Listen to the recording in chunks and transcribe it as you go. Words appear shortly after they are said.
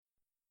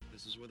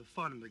This is where the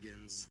fun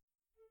begins.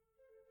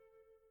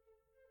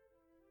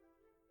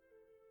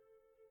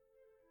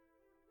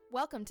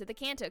 Welcome to the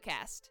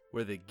CantoCast,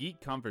 where the geek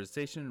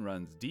conversation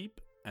runs deep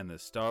and the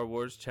Star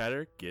Wars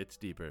chatter gets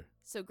deeper.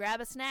 so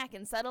grab a snack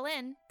and settle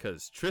in.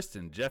 'Cause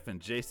Tristan, Jeff,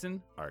 and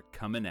Jason are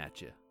coming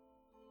at you.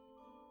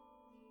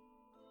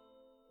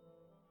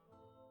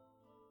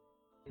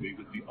 We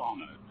would be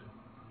honored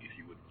if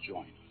you would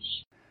join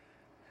us.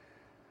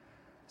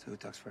 So who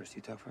talks first?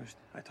 You talk first?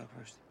 I talk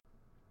first?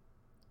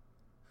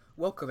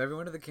 Welcome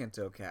everyone to the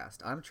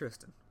CantoCast. I'm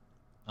Tristan.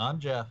 I'm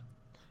Jeff.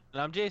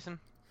 And I'm Jason.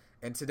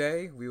 And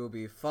today we will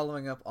be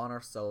following up on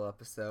our solo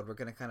episode. We're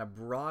going to kind of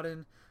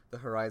broaden the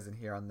horizon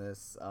here on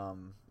this,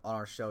 on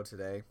our show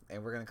today.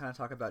 And we're going to kind of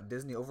talk about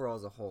Disney overall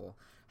as a whole.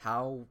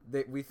 How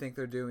we think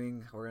they're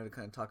doing. We're going to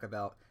kind of talk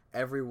about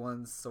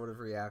everyone's sort of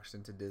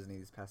reaction to Disney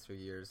these past few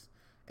years.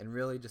 And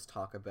really just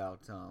talk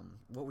about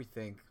what we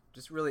think.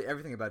 Just really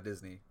everything about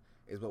Disney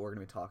is what we're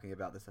going to be talking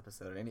about this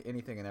episode.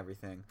 Anything and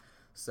everything.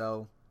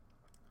 So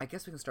I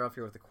guess we can start off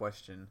here with a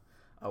question.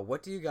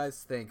 What do you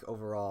guys think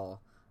overall?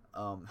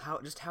 How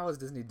has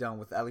Disney done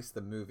with at least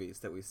the movies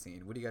that we've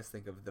seen? What do you guys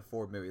think of the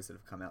 4 movies that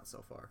have come out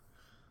so far?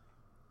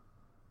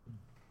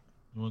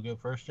 You want to go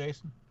first,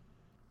 Jason?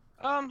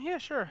 Yeah,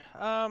 sure.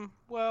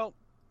 Well,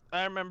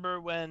 I remember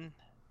when,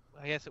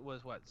 I guess it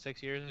was,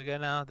 6 years ago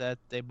now, that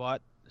they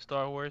bought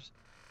Star Wars,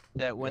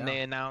 that when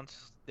they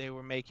announced they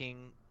were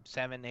making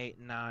 7, 8,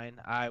 and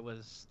 9,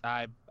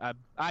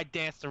 I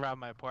danced around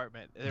my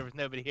apartment. There was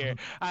nobody here.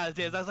 I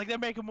was like, they're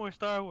making more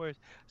Star Wars.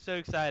 So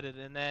excited.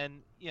 And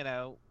then,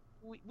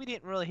 we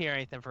didn't really hear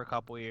anything for a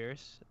couple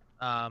years.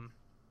 And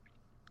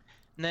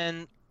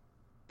then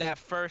that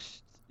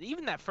first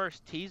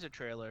teaser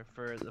trailer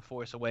for The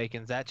Force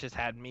Awakens, that just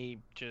had me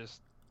just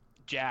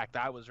jacked.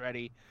 I was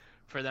ready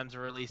for them to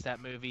release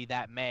that movie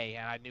that May,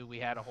 and I knew we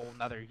had a whole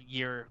another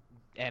year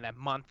and a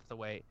month to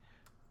wait.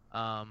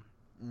 And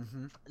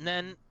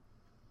then,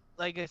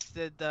 like I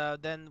said,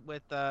 then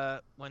with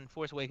when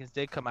Force Awakens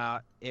did come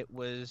out,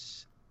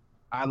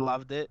 I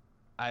loved it.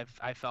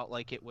 I felt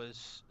like it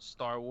was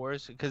Star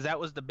Wars, because that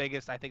was the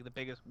biggest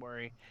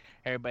worry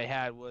everybody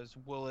had was,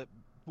 will it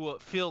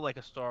feel like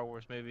a Star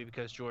Wars movie,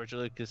 because George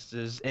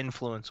Lucas's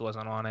influence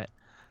wasn't on it.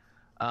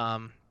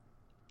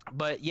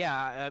 But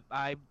yeah,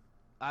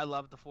 I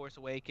loved The Force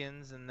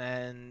Awakens, and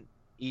then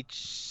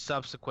each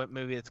subsequent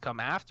movie that's come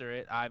after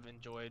it, I've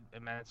enjoyed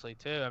immensely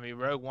too. I mean,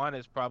 Rogue One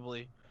is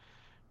probably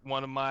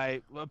one of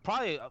my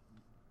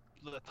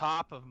the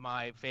top of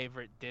my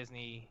favorite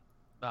Disney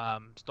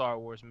Star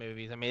Wars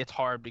movies. I mean, it's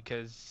hard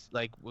because,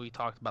 like we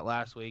talked about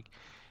last week,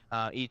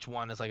 each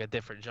one is like a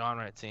different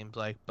genre, it seems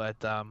like. But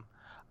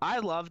I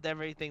loved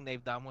everything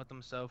they've done with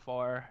them so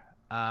far.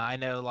 I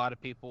know a lot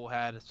of people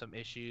had some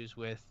issues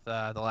with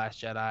The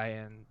Last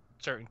Jedi and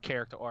certain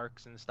character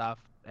arcs and stuff.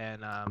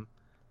 And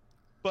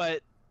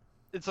but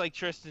it's like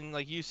Tristan,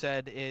 like you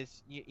said,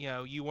 is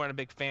you weren't a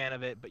big fan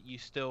of it, but you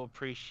still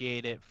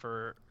appreciate it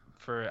for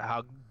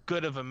how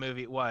good of a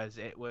movie it was.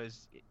 It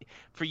was,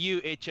 for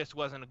you, it just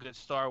wasn't a good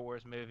Star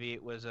Wars movie.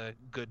 It was a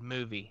good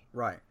movie.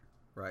 Right.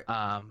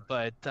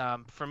 But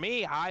for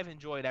me, I've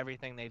enjoyed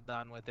everything they've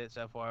done with it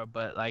so far.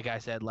 But like I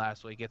said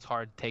last week, it's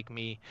hard to take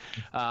me,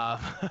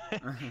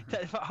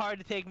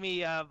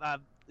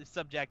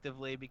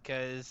 subjectively,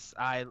 because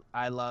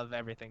I love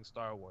everything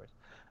Star Wars.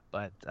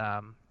 But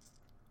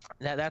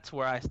that's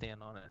where I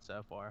stand on it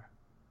so far.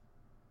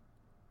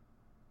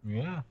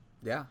 Yeah.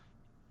 Yeah.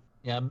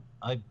 Yeah,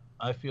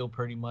 I feel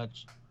pretty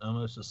much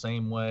almost the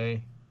same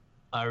way.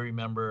 I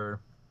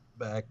remember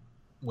back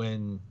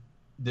when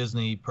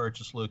Disney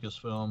purchased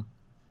Lucasfilm.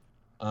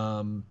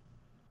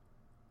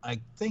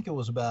 I think it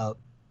was about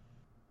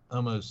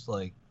almost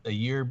like a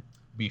year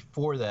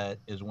before that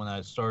is when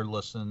I started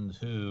listening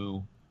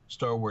to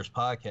Star Wars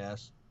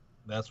podcasts.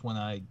 That's when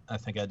I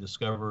think I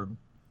discovered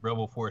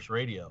Rebel Force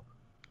Radio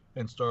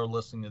and started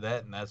listening to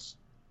that, and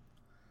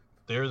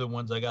they're the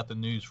ones I got the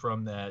news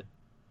from, that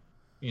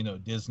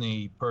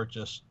Disney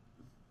purchased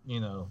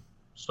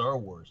Star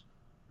Wars.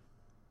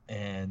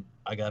 And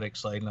I got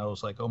excited, and I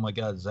was like, oh my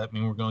God, does that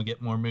mean we're going to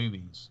get more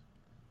movies?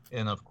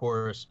 And of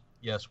course,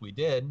 yes, we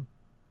did.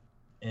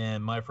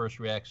 And my first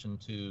reaction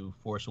to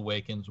Force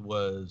Awakens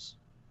was,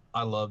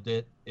 I loved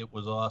it. It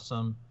was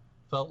awesome.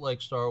 Felt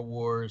like Star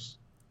Wars.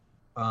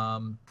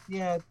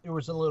 Yeah, there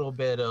was a little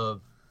bit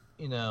of,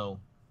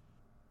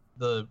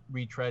 the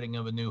retreading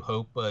of A New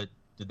Hope, but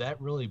did that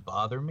really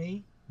bother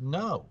me?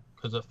 No,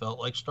 because it felt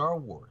like Star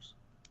Wars.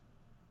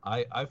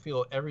 I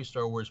feel every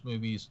Star Wars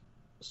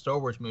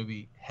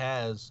movie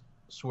has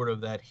sort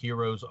of that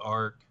hero's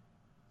arc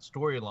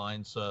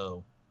storyline,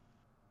 so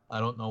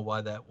I don't know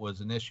why that was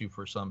an issue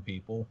for some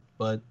people,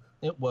 but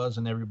it was,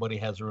 and everybody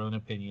has their own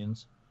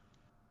opinions.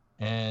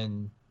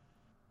 And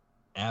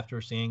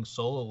after seeing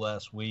Solo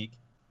last week,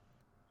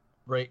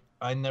 right,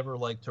 I never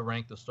like to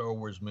rank the Star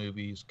Wars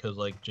movies because,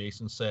 like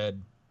Jason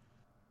said,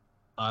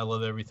 I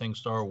love everything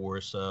Star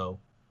Wars,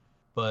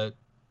 but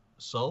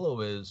Solo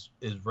is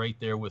right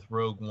there with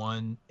Rogue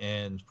One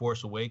and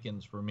Force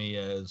Awakens for me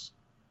as,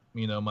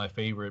 my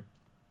favorite,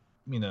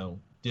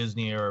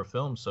 Disney era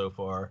films so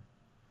far.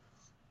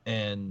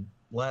 And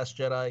Last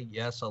Jedi,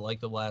 yes, I like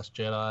The Last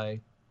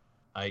Jedi.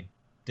 I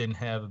didn't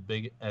have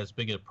as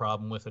big a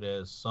problem with it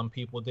as some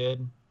people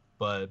did,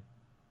 but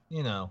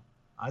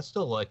I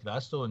still liked it. I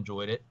still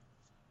enjoyed it.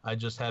 I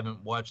just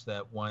haven't watched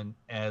that one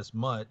as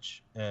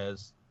much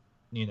as,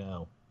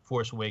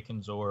 Force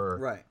Awakens or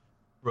Right.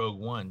 Rogue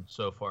One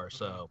so far.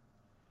 So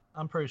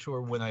I'm pretty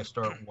sure when I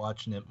start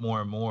watching it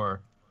more and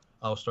more,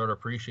 I'll start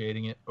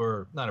appreciating it,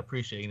 or not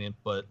appreciating it,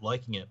 but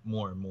liking it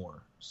more and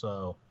more.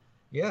 So,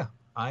 yeah,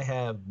 I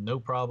have no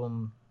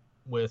problem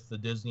with the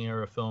Disney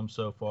era film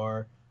so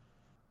far.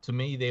 To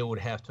me, they would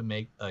have to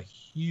make a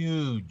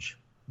huge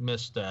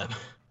misstep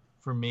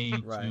for me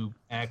Right. to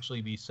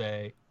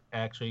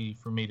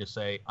for me to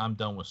say I'm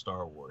done with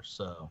Star Wars.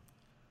 So,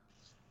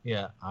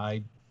 yeah,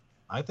 I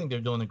think they're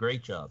doing a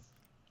great job.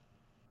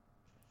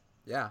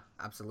 Yeah,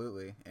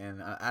 absolutely.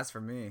 And as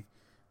for me,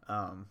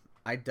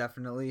 I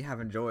definitely have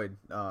enjoyed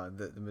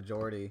the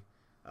majority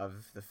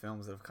of the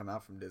films that have come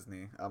out from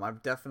Disney.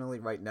 I'm definitely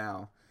right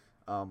now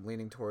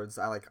leaning towards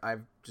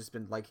I've just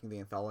been liking the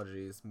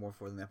anthologies more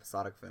for than the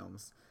episodic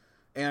films,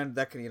 and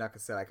that can, like I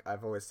said,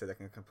 I've always said that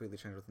can completely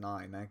change with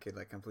 9. That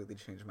could completely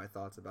change my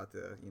thoughts about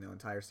the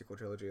entire sequel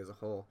trilogy as a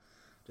whole,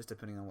 just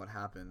depending on what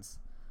happens.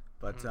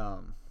 But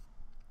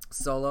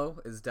Solo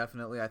is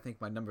definitely, I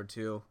think, my number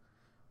 2.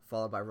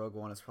 Followed by Rogue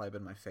One has probably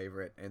been my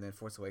favorite, and then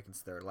Force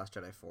Awakens 3rd, Last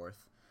Jedi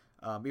 4th.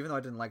 Even though I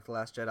didn't like The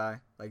Last Jedi,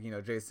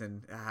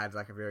 Jason had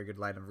a very good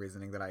line of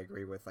reasoning that I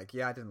agree with. I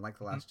didn't like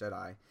The Last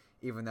Jedi,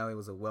 even though it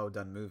was a well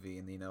done movie,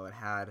 and it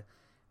had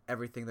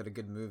everything that a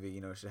good movie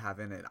should have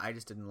in it. I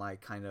just didn't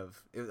like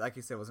like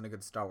you said, it wasn't a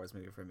good Star Wars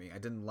movie for me. I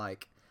didn't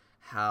like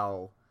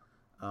how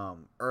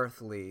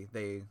earthly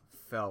they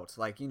felt.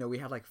 We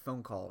had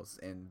phone calls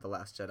in The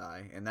Last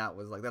Jedi, and that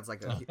was that's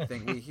a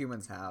thing we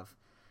humans have.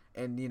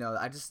 And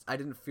I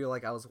didn't feel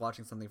like I was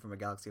watching something from a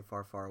galaxy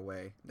far, far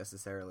away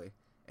necessarily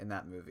in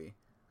that movie.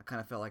 I kind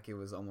of felt like it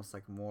was almost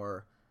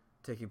more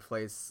taking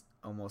place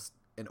almost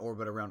in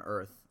orbit around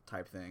Earth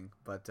type thing.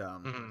 But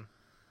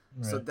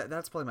so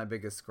that's probably my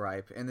biggest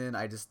gripe. And then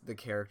the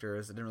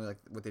characters, I didn't really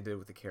like what they did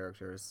with the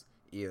characters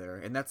either.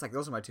 And that's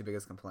those are my 2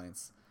 biggest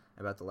complaints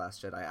about The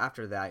Last Jedi.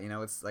 After that,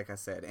 it's like I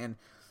said, and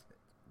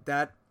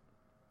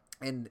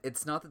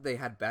it's not that they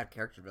had bad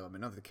character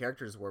development. No, the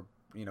characters were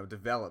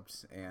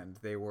developed, and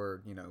they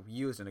were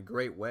used in a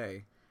great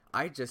way.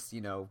 I just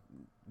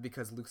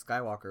because Luke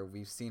Skywalker,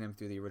 we've seen him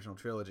through the original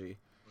trilogy,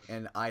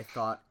 and I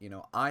thought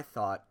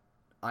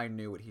I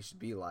knew what he should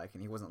be like,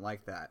 and he wasn't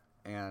like that.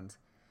 And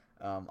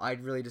I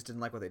really just didn't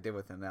like what they did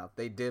with him. Now,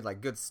 they did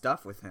good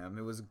stuff with him.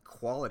 It was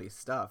quality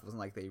stuff. It wasn't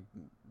like they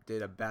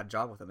did a bad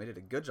job with him. They did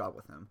a good job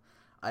with him.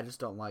 I just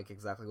don't like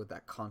exactly what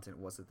that content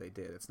was that they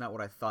did. It's not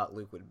what I thought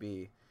Luke would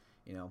be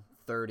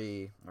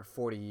 30 or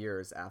 40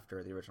 years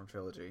after the original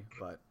trilogy.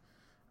 But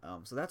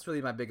so that's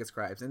really my biggest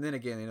gripes. And then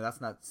again,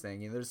 that's not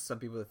saying, there's some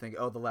people that think,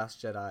 oh, The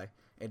Last Jedi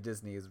and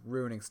Disney is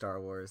ruining Star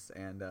Wars,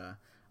 and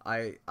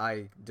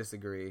I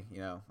disagree.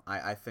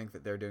 I think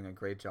that they're doing a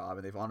great job,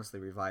 and they've honestly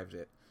revived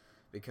it,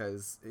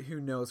 because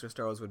who knows where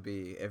Star Wars would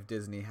be if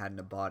Disney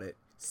hadn't bought it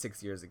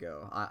 6 years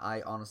ago.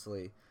 I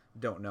honestly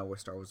don't know where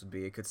Star Wars would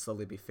be. It could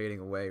slowly be fading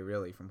away,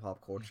 really, from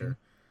pop culture.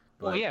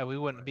 Well, yeah, we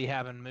wouldn't be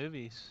having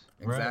movies.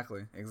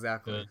 Exactly.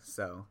 Good.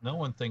 So no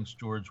one thinks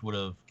George would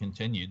have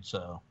continued.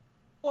 So.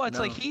 Well, it's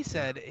No. like he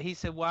said,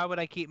 why would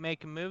I keep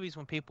making movies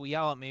when people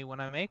yell at me when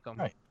I make them?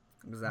 Right.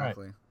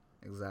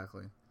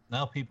 exactly.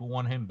 Now people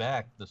want him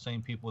back. The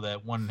same people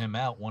that wanted him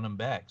out want him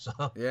back. So.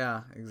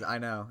 Yeah, I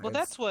know. Well,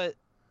 that's what,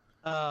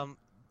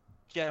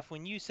 Jeff,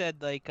 when you said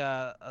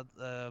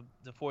the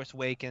Force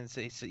Awakens,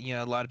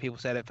 a lot of people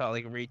said it felt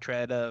like a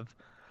retread of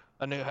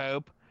A New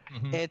Hope.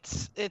 Mhm.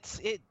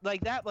 It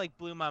that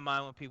blew my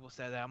mind when people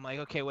said that. I'm like,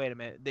 okay, wait a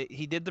minute.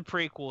 He did the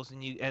prequels,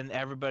 and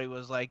everybody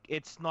was like,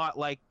 it's not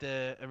like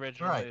the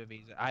original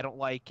movies. I don't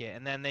like it.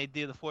 And then they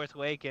do the Force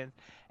Awakens,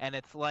 and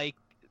it's like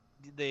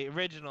the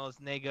originals,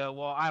 and they go,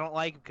 well, I don't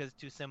like it because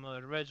it's too similar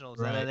to the originals.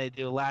 And then they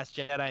do Last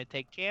Jedi and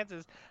take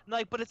chances. I'm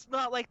like, but it's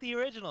not like the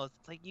originals.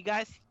 It's like, you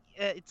guys,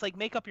 it's like,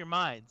 make up your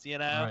minds,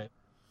 Right.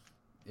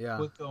 Yeah.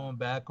 Quit going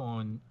back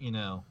on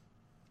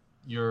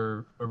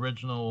your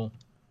original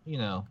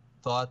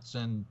thoughts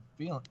and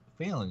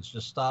feelings.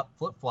 Just stop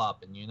flip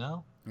flopping.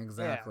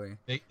 Exactly.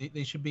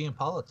 They should be in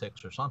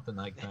politics or something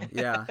like that.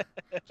 Yeah.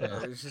 So,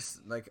 It's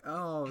just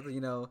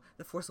The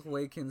Force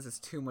Awakens is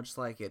too much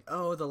like it.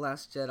 Oh, The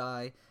Last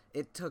Jedi,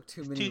 it took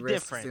too many too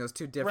risks. different. It was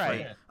too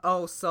different. Right.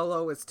 Oh,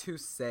 Solo is too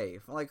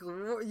safe.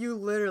 You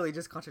literally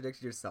just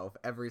contradicted yourself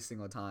every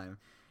single time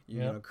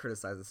you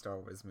criticize a Star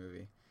Wars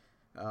movie.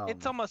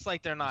 It's almost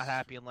like they're not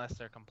happy unless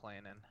they're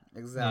complaining.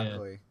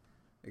 Exactly.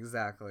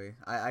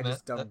 I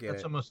just don't get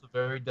that's it. almost the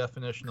very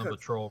definition of a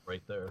troll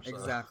right there. So.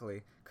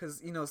 Exactly. Because,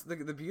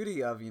 the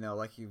beauty of,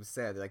 like you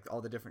said,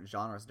 all the different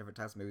genres, different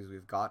types of movies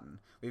we've gotten.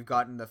 We've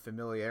gotten the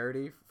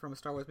familiarity from a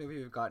Star Wars movie.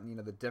 We've gotten,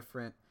 the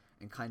different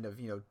and kind of,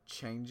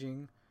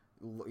 changing,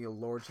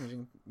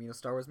 lore-changing,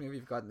 Star Wars movie.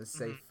 We've gotten the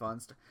safe, fun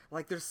stuff.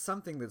 There's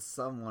something that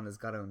someone has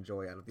got to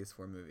enjoy out of these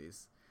 4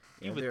 movies.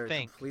 You would they're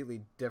think.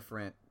 completely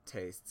different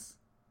tastes,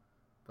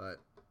 but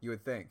you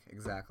would think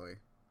exactly.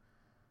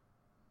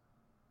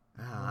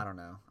 I don't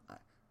know.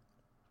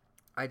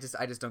 I just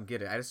don't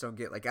get it. I just don't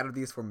get, like, out of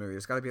these 4 movies,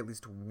 there's got to be at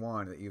least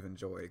one that you've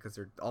enjoyed because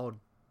they're all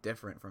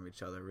different from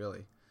each other,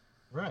 really.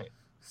 Right.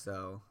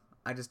 So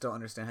I just don't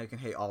understand how you can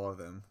hate all of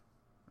them.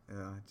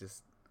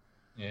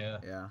 Yeah.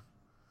 Yeah.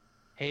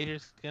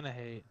 Haters gonna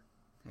hate.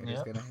 Haters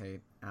Yep. gonna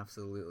hate,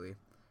 absolutely.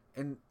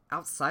 And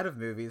outside of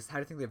movies, how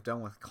do you think they've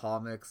done with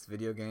comics,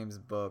 video games,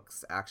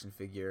 books, action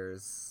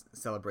figures,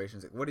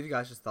 celebrations? What have you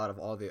guys just thought of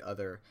all the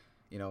other,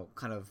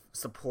 kind of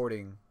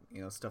supporting,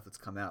 stuff that's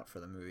come out for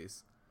the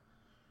movies?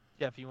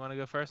 Jeff, you want to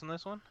go first on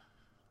this one?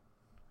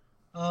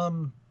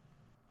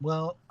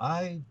 Well,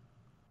 I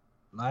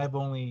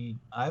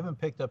haven't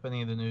picked up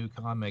any of the new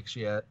comics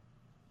yet.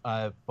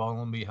 I've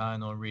fallen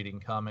behind on reading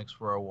comics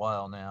for a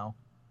while now,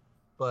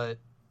 but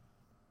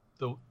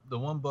the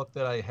one book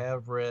that I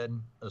have read,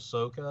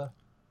 Ahsoka,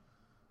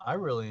 I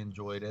really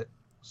enjoyed it.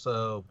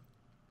 So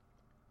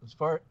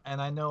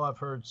and I know I've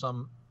heard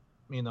some,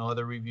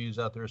 other reviews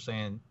out there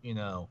saying,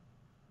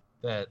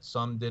 that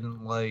some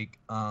didn't like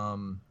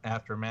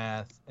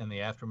Aftermath and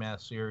the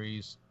Aftermath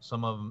series.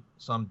 Some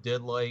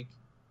did like,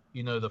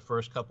 the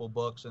first couple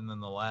books, and then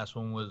the last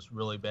one was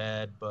really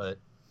bad. But,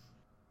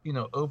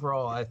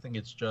 overall, I think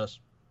it's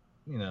just,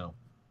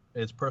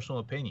 it's personal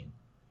opinion.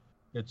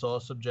 It's all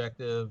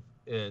subjective.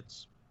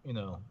 It's,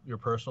 your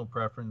personal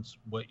preference,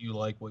 what you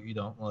like, what you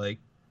don't like.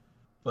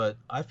 But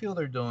I feel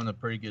they're doing a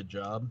pretty good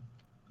job.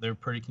 They're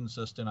pretty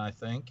consistent, I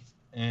think.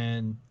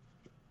 And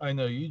I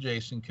know you,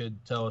 Jason,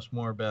 could tell us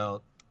more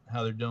about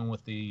how they're doing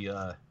with the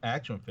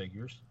action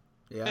figures.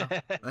 Yeah,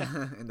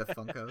 and the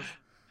Funkos.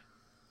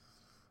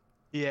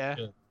 Yeah.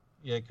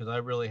 Yeah, because I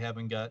really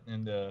haven't gotten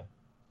into.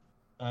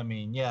 I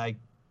mean, I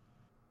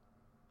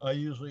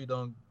usually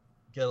don't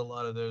get a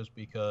lot of those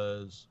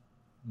because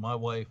my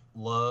wife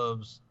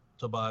loves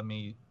to buy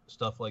me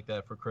stuff like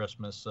that for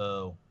Christmas.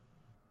 So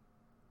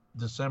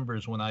December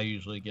is when I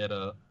usually get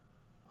a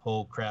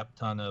whole crap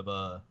ton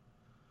of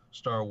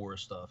Star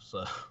Wars stuff.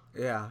 So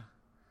Yeah.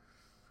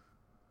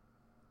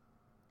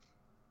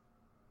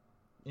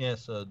 yeah.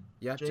 So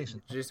Yeah,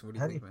 Jason, Jason, what do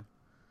how you do think,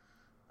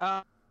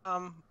 you-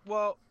 man?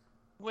 Well,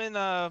 when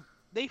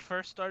they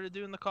first started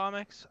doing the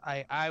comics,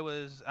 I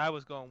was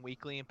going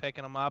weekly and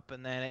picking them up,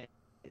 and then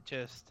it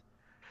just,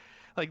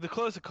 like, the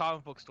closest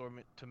comic book store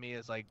to me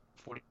is like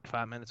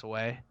 45 minutes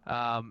away.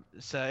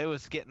 So it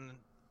was getting,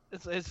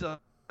 it's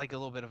like a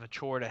little bit of a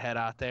chore to head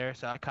out there.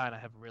 So I kind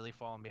of have really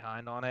fallen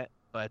behind on it.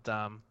 But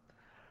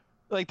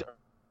like the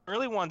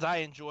early ones, I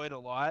enjoyed a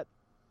lot.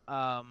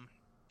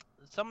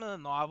 Some of the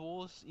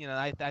novels,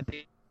 I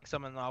think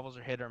some of the novels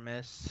are hit or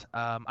miss.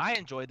 I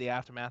enjoyed the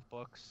Aftermath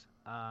books.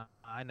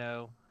 I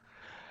know.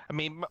 I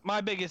mean,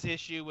 my biggest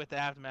issue with the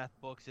Aftermath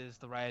books is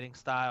the writing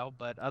style,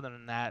 but other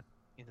than that,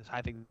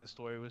 I think the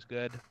story was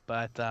good.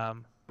 But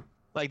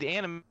like the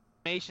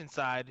animation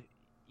side,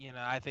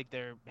 I think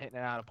they're hitting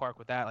it out of the park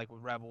with that, like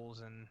with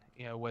Rebels and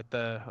with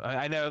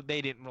I know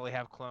they didn't really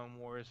have Clone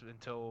Wars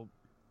until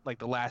like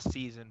the last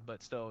season,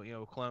 but still,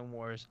 Clone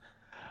Wars.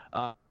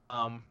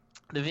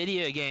 The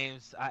video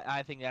games,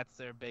 I think that's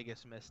their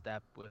biggest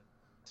misstep with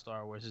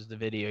Star Wars is the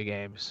video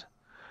games.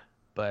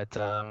 But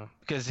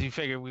because you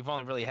figure we've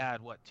only really had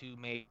 2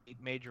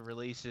 major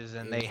releases,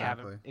 and they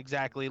haven't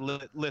exactly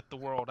lit the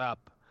world up.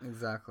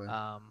 Exactly.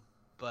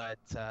 But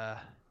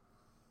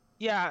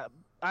yeah,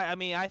 I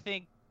mean, I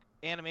think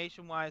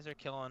animation-wise, they're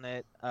killing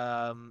it.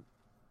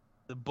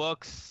 The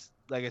books,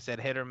 like I said,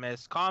 hit or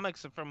miss.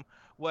 Comics, from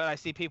what I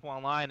see people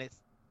online,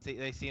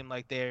 they seem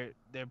like they're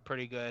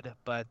pretty good.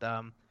 But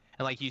and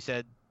like you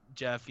said,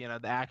 Jeff, the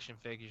action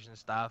figures and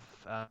stuff.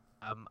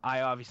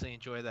 I obviously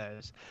enjoy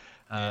those.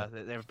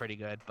 They're pretty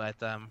good. But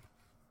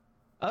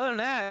other than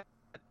that,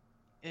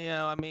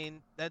 I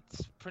mean,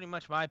 that's pretty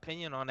much my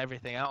opinion on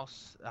everything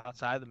else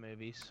outside the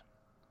movies.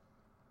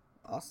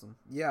 Awesome.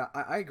 Yeah,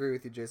 I agree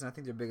with you, Jason. I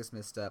think their biggest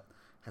misstep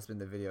has been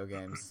the video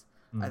games.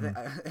 Mhm. I think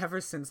ever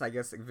since, I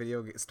guess,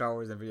 Star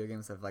Wars and video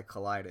games have like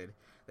collided,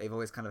 they've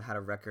always kind of had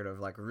a record of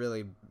like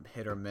really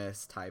hit or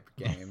miss type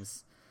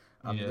games.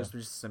 Yeah. There's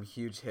been some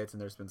huge hits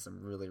and there's been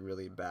some really,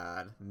 really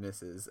bad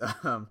misses.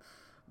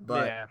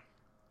 But yeah.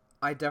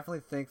 I definitely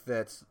think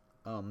that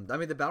I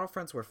mean, the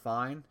Battlefronts were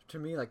fine to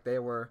me. Like, they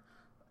were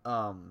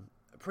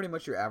pretty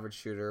much your average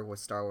shooter with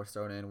Star Wars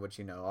thrown in, which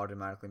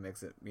automatically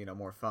makes it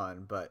more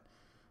fun. But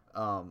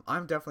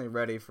I'm definitely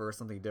ready for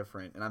something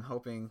different, and I'm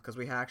hoping, because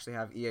we actually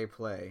have EA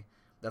Play,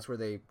 that's where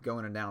they go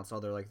and announce all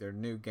their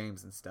new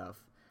games and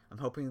stuff. I'm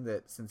hoping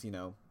that since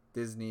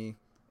Disney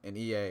and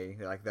EA,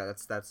 like,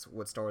 that's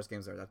what Star Wars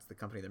games are, that's the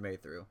company they're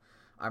made through.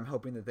 I'm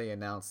hoping that they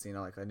announce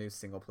like a new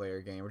single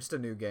player game or just a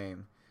new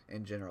game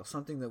in general,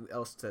 something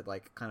else to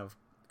like kind of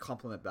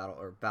complement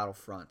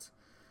Battlefront.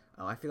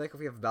 I feel like if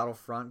we have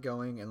Battlefront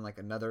going and like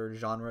another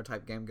genre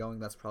type game going,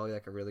 that's probably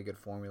like a really good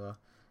formula.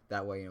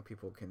 That way,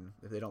 people can,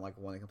 if they don't like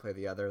one, they can play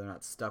the other. They're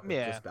not stuck with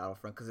just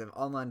Battlefront. Because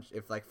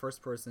if like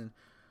first person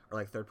or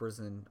like third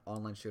person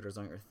online shooters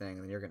aren't your thing,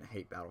 then you're gonna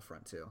hate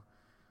Battlefront too.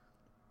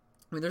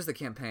 I mean, there's the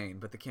campaign,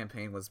 but the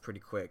campaign was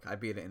pretty quick. I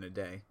beat it in a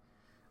day.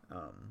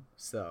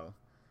 So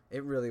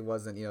it really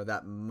wasn't,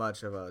 that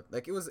much of a,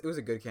 like, it was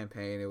a good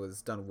campaign. It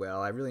was done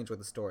well. I really enjoyed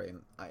the story,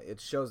 and it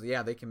shows,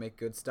 they can make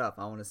good stuff.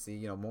 I want to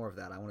see, more of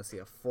that. I want to see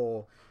a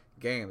full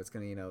game. It's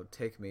going to,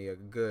 take me a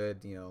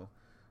good,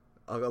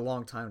 a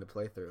long time to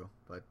play through,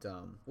 but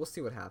we'll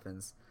see what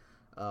happens.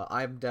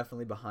 I'm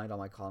definitely behind on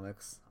my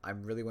comics. I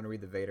really want to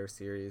read the Vader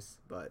series,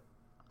 but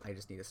I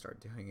just need to start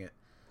doing it.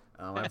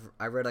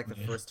 I read like the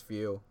first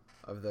few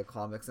of the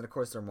comics, and of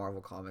course they're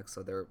Marvel comics,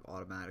 so they're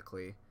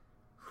automatically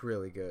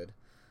really good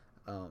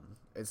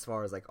as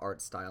far as like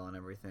art style and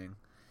everything.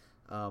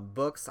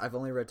 Books, I've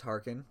only read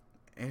Tarkin,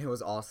 and it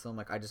was awesome.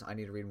 Like I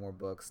need to read more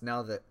books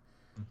now that,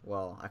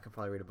 well, I could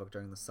probably read a book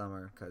during the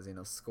summer because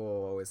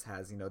school always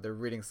has their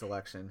reading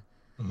selection.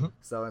 Mm-hmm.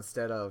 So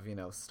instead of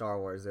Star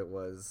Wars, it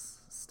was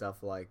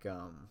stuff like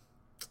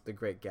The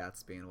Great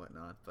Gatsby and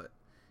whatnot. But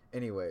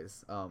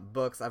anyways,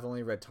 books, I've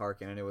only read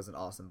Tarkin, and it was an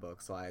awesome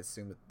book, so I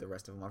assume that the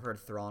rest of them, I've heard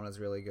Thrawn is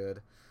really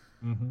good.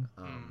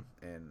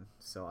 And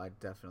so I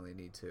definitely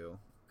need to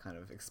kind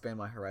of expand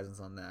my horizons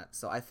on that.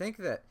 So I think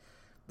that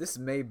this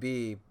may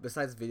be,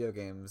 besides video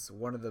games,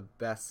 one of the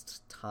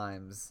best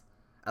times,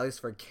 at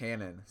least for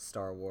canon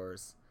Star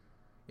Wars,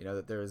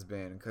 that there has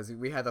been, because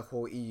we had the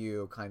whole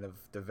EU kind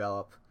of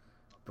develop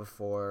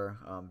before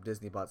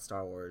Disney bought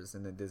Star Wars,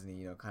 and then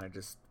Disney, kind of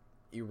just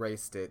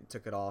erased it,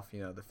 took it off,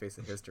 the face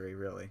of history,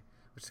 really,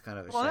 which is kind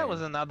of a shame. That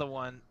was another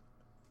one.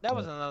 That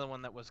was another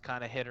one that was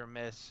kind of hit or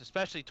miss,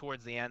 especially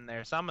towards the end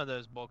there. Some of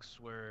those books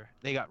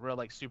they got real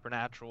like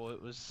supernatural. It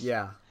was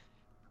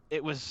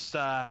it was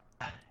a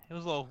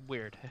little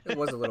weird. It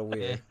was a little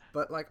weird,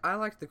 but like I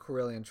liked the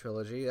Corellian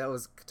trilogy.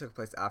 That took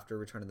place after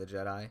Return of the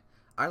Jedi.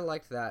 I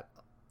liked that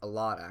a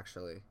lot,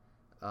 actually.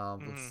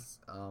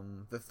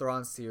 The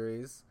Thrawn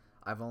series,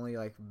 I've only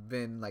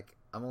I'm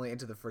only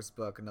into the first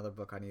book. Another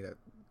book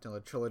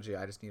another trilogy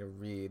I just need to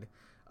read.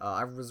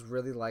 I was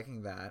really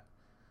liking that.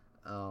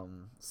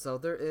 So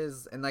there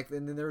is, and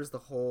then there is the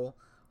whole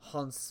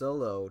Han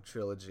Solo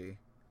trilogy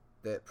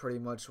that pretty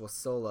much was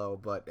Solo,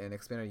 but in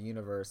expanded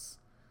universe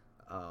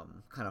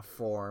kind of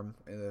form,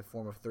 in the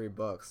form of 3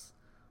 books,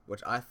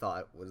 which I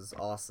thought was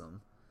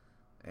awesome.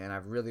 And I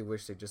really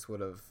wish they just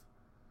would have,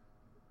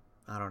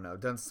 I don't know,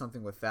 done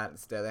something with that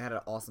instead. They had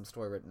an awesome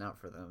story written out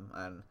for them,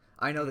 and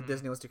I know that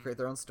Disney wants to create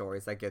their own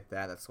stories. I get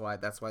that. That's why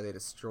they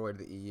destroyed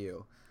the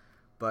EU.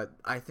 But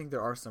I think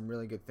there are some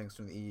really good things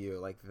from the EU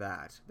like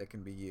that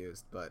can be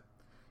used. But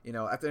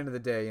at the end of the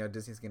day,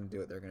 Disney's going to do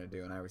what they're going to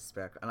do, and I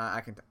respect and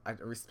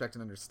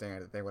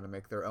understand that they want to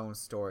make their own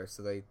story,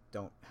 so they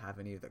don't have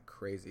any of the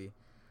crazy,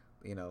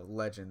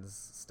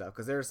 Legends stuff,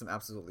 because there is some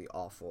absolutely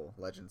awful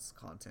Legends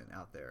content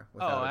out there,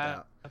 without a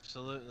doubt.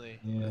 Absolutely.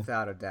 Yeah.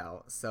 Without a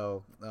doubt.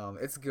 So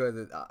it's good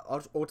that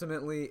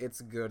ultimately it's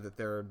good that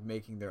they're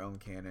making their own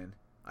canon,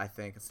 I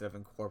think, instead of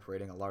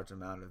incorporating a large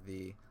amount of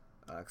the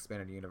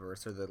expanded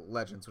universe or the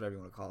Legends, whatever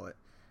you want to call it,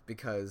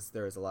 because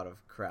there is a lot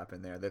of crap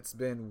in there that's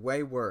been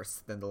way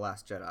worse than The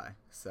Last Jedi.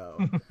 So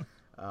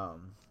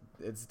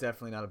it's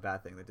definitely not a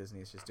bad thing that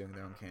Disney is just doing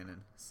their own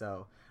canon.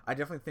 So I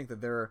definitely think that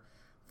they're,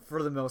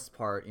 for the most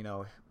part,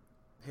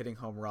 hitting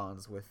home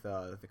runs with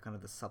the kind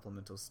of the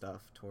supplemental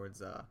stuff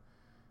towards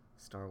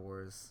Star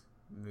Wars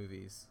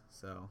movies.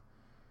 So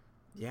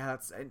yeah,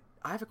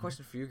 I have a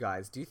question for you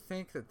guys. Do you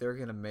think that they're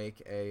gonna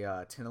make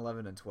a 10,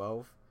 11, and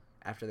 12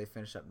 after they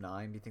finish up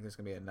 9? Do you think there's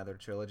gonna be another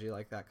trilogy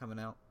like that coming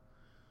out?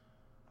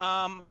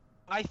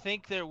 I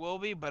think there will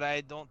be, but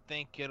I don't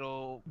think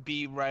it'll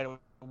be right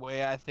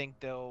away. I think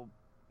they'll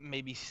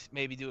maybe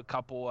do a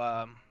couple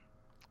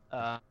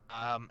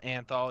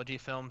anthology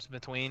films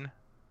between.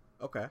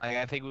 Okay.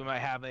 I think we might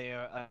have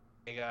a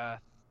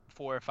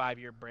 4 or 5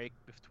 year break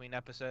between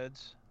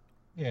episodes.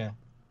 Yeah.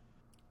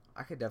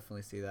 I could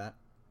definitely see that.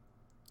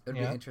 It would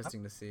be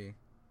interesting to see,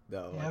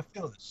 though. Yeah, I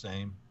feel the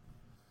same.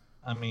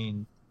 I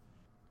mean,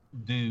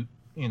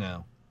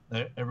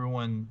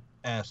 everyone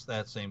asks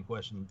that same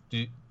question.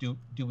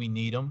 Do we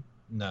need them?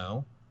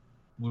 No.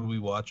 Would we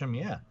watch them?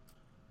 Yeah.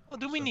 Well,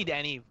 do we need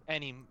any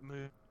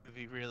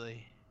movie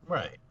really?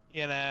 Right.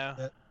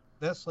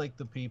 That's like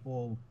the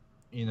people,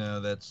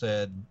 that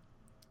said,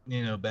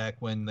 back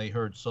when they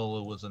heard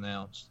Solo was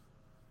announced,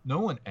 no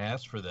one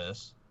asked for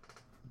this.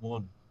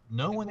 Well,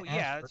 no one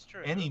asked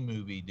for any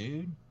movie,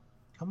 dude.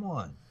 Come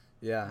on.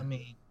 Yeah. I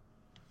mean,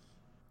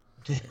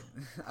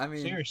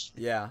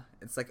 seriously. Yeah.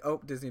 It's like,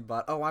 Disney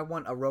bought, I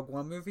want a Rogue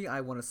One movie, I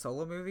want a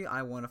Solo movie,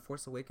 I want a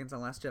Force Awakens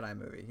and Last Jedi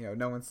movie.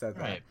 No one said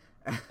that.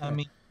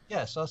 Right.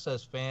 Yes, us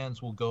as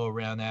fans will go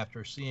around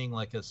after seeing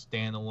like a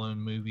standalone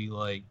movie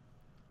like,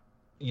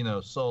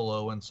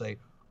 Solo and say,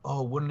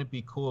 oh, wouldn't it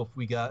be cool if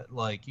we got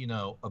like,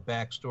 a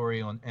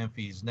backstory on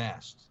Enfy's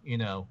nest?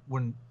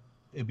 Wouldn't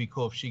it be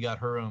cool if she got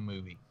her own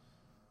movie?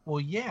 Well,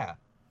 yeah,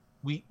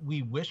 we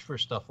wish for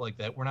stuff like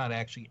that. We're not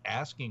actually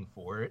asking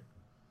for it.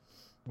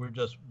 We're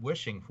just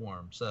wishing for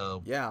them.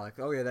 So yeah, like,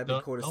 oh yeah, that'd be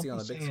cool to see on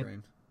the big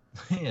screen.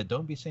 Yeah,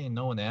 don't be saying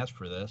no one asked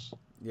for this.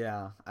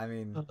 Yeah, I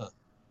mean,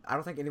 I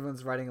don't think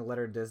anyone's writing a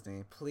letter to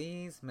Disney.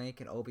 Please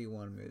make an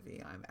Obi-Wan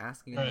movie. I'm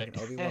asking you to make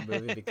an Obi-Wan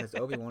movie because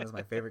Obi-Wan is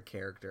my favorite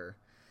character.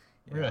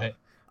 You know? Right.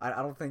 I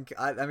don't think...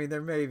 I mean,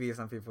 there may be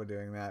some people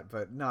doing that,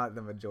 but not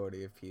the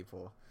majority of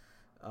people.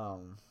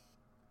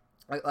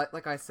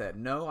 Like I said,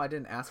 no, I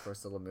didn't ask for a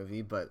solo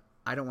movie, but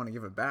I don't want to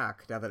give it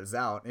back now that it's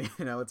out.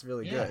 You know, it's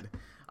really good.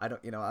 I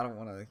don't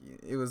want to...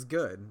 It was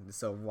good,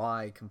 so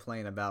why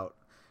complain about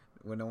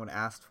when no one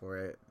asked for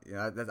it? You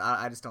know,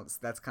 I just don't...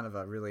 That's kind of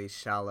a really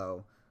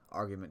shallow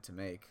argument to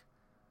make.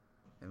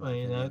 Well,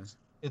 you know,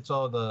 it's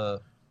all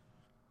the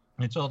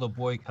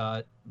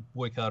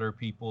boycotter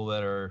people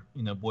that are,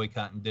 you know,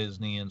 boycotting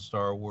Disney and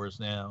Star Wars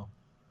now,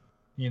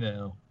 you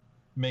know,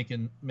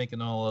 making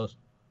all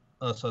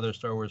us other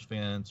Star Wars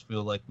fans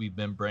feel like we've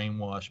been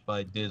brainwashed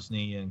by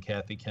Disney and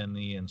Kathy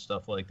Kennedy and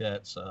stuff like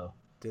that. So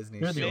Disney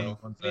they're the only show.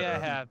 ones that Yeah, I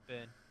are, have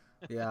been.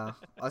 Yeah,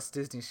 us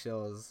Disney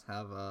shows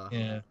have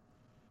yeah.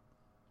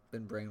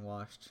 been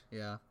brainwashed.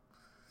 Yeah.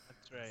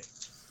 That's right.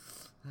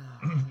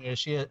 Yeah,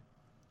 she had,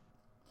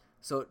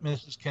 So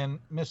Mrs.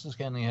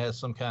 Kennedy has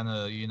some kind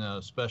of, you know,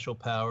 special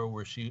power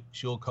where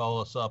she'll call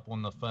us up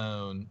on the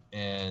phone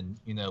and,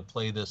 you know,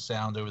 play this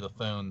sound over the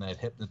phone that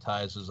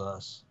hypnotizes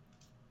us.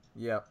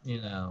 yep, You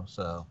know,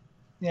 so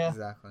yeah,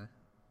 exactly.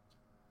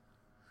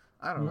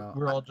 I don't know.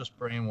 we're all just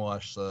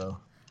brainwashed. So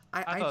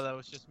I thought that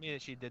was just me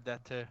that she did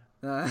that to.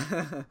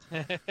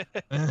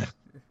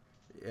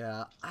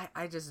 Yeah,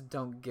 I just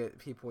don't get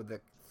people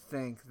that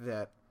think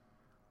that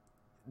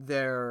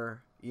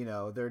their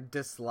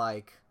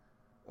dislike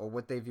or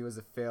what they view as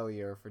a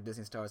failure for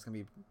Disney Star Wars can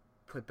be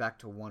put back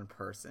to one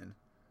person.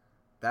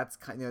 That's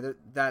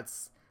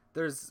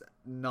there's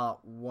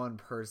not one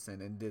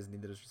person in Disney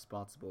that is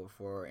responsible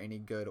for any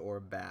good or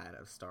bad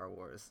of Star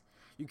Wars.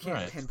 You can't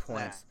Right.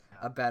 pinpoint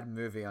a bad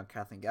movie on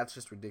Kathleen. That's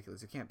just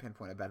ridiculous. You can't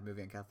pinpoint a bad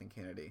movie on Kathleen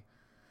Kennedy.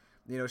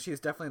 You know, she's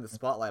definitely in the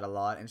spotlight a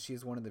lot, and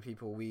she's one of the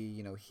people we,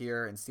 you know,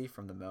 hear and see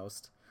from the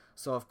most.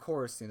 So, of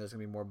course, you know, there's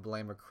going to be more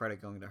blame or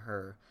credit going to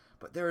her.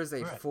 But there is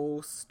a Right.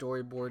 full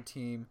storyboard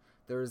team.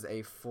 There is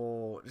a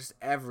full... just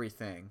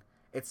everything.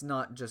 It's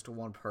not just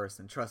one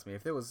person. Trust me,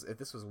 if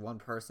this was one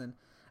person,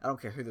 I don't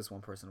care who this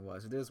one person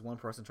was. If there's one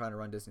person trying to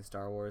run Disney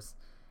Star Wars,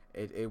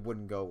 it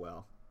wouldn't go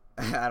well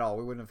at all.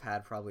 We wouldn't have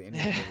had probably any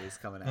movies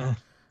coming out.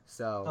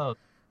 So,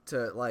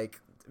 to, like,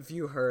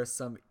 view her as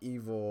some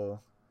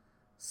evil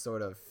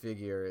sort of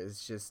figure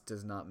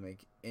does not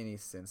make any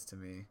sense to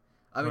me.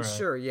 I mean, Right.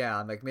 sure,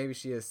 yeah, like maybe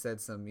she has said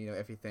some, you know,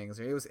 iffy things.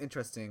 Or it was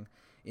interesting,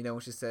 you know,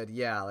 when she said,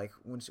 yeah, like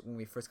when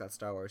we first got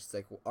Star Wars, she's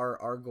like,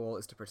 our goal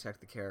is to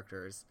protect the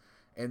characters,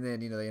 and then,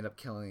 you know, they end up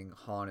killing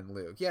Han and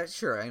Luke. Yeah,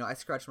 sure, you know, I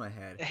scratched my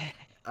head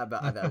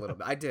about that a little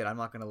bit. I did. I'm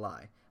not gonna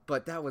lie,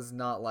 but that was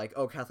not like,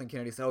 oh, Kathleen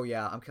Kennedy said, oh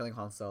yeah, I'm killing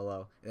Han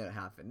Solo, and then it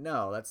happened.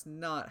 No, that's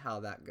not how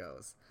that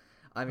goes.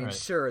 I mean, Right.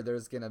 sure,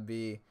 there's gonna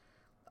be,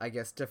 I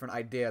guess, different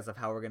ideas of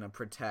how we're going to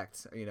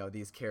protect, you know,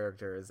 these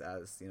characters,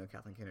 as, you know,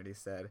 Kathleen Kennedy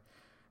said.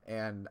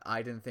 And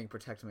I didn't think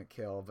protect meant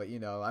kill, but, you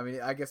know, I mean,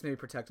 I guess maybe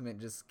protect meant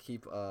just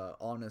keep a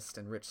honest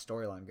and rich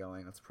storyline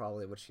going. That's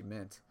probably what she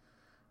meant.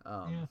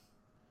 yeah,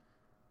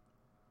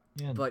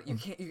 But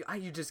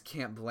you just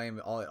can't blame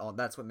it all.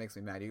 That's what makes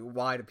me mad.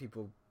 Why do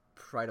people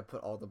try to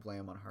put all the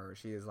blame on her?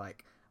 She is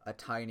like a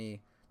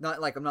tiny,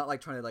 I'm not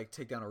like trying to like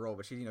take down a role,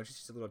 but she's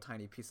just a little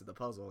tiny piece of the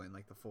puzzle in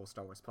like the full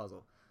Star Wars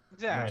puzzle.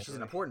 Exactly. She's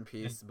an important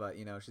piece, but,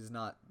 you know, she's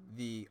not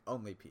the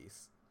only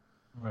piece.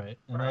 right.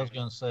 And I was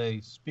going to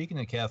say, speaking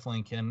of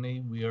Kathleen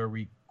Kennedy, we are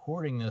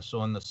recording this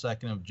on the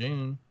 2nd of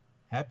June.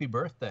 Happy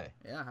birthday!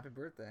 Yeah, happy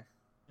birthday.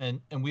 And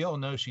we all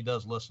know she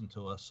does listen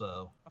to us,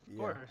 so Of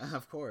course. Yeah,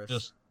 of course.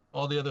 just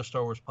all the other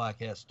Star Wars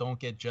podcasts, don't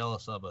get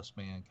jealous of us,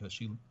 man, because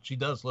she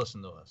does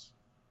listen to us.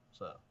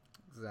 So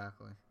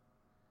Exactly.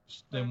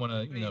 just didn't want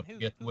I to, mean, you know,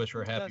 forget to wish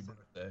her who happy doesn't?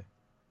 birthday.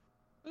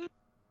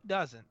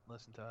 Doesn't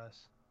listen to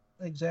us.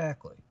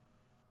 Exactly.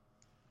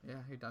 Yeah,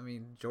 I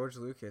mean, George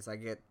Lucas, I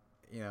get,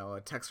 you know,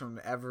 a text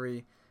from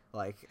every,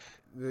 like,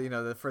 you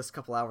know, the first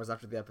couple hours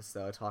after the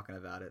episode talking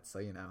about it, so,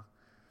 you know.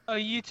 Oh,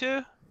 you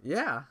too?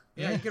 Yeah,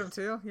 Yeah. you get them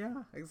too?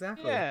 Yeah,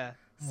 exactly. Yeah.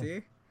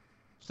 See?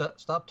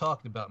 Stop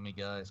talking about me,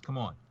 guys. Come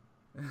on.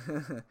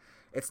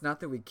 It's not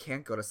that we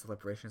can't go to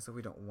Celebration, so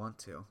we don't want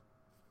to.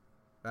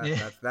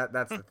 Yeah.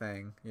 That's the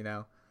thing, you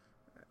know.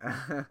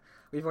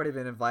 We've already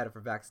been invited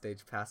for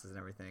backstage passes and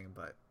everything,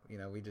 but, you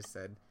know, we just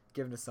said,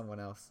 give them to someone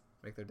else,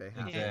 make their day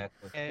happy.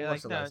 Exactly. And We'll you're watch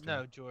like, the no, live stream.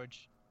 no,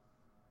 George.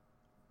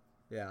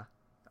 Yeah,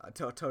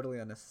 totally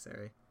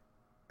unnecessary.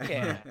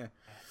 Yeah.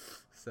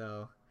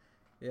 So,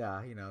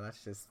 yeah, you know,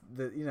 that's just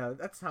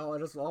that's how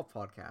it is with all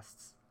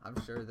podcasts. I'm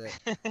sure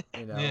that,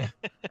 you know, Yeah.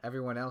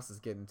 everyone else is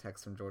getting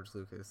texts from George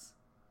Lucas.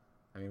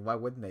 I mean, why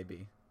wouldn't they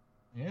be?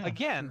 Yeah.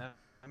 Again,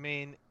 I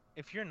mean,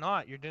 if you're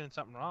not, you're doing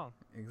something wrong.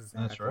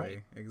 Exactly.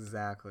 right.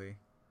 Exactly.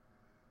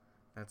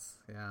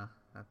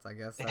 I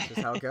guess that's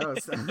just how it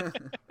goes.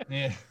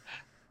 Yeah.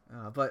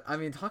 But I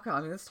mean,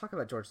 let's talk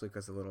about George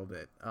Lucas a little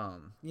bit.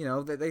 You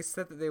know, they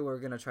said that they were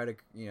gonna try to,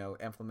 you know,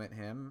 implement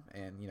him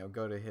and, you know,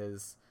 go to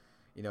his,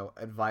 you know,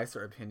 advice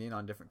or opinion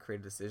on different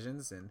creative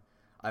decisions. And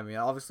I mean,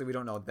 obviously we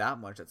don't know that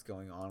much that's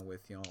going on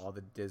with, you know, all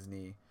the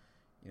Disney,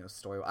 you know,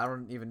 story. I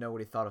don't even know what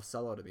he thought of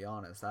Solo, to be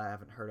honest. I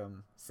haven't heard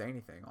him say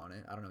anything on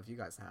it. I don't know if you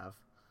guys have.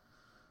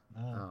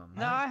 No,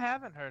 No, I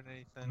haven't heard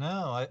anything.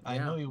 no, I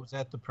Yeah. know he was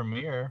at the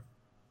premiere,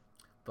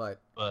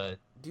 But but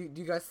do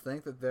you guys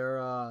think that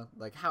they're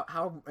like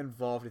how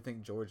involved do you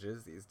think George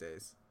is these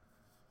days?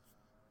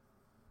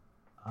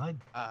 I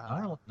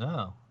don't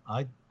know.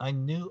 I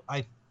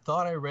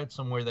thought I read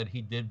somewhere that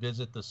he did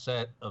visit the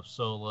set of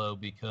Solo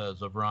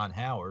because of Ron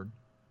Howard.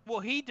 Well,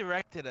 he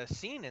directed a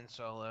scene in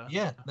Solo.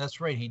 Yeah,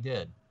 that's right. He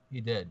did.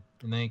 And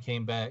then he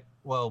came back.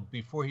 Well,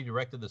 before he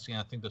directed the scene,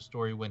 I think the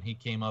story when he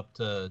came up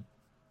to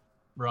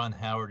Ron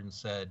Howard and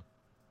said,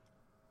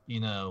 you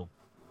know,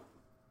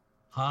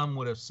 Han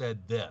would have said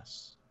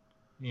this,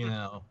 you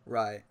know,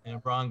 Right.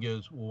 and Ron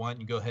goes, well, why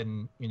don't you go ahead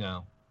and, you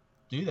know,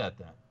 do that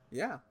then?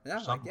 Yeah.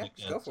 Like, Something yeah, like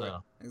just that, go for it.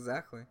 so.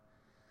 Exactly.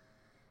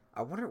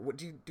 I wonder what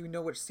do you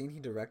know which scene he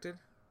directed?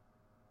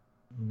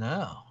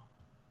 No.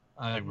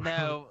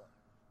 No,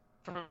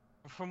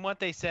 from what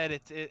they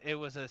said, it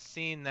was a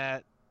scene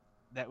that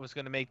was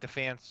going to make the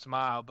fans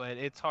smile, but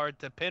it's hard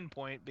to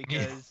pinpoint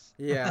because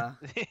Yeah.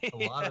 A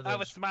lot of I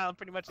was those- smiling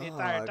pretty much the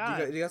entire Do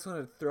time. you guys want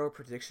to throw a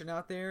prediction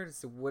out there to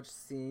see which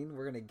scene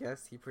we're gonna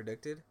guess he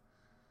predicted?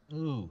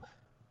 Ooh.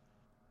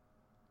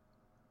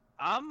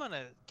 I'm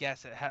gonna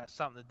guess it has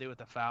something to do with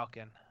the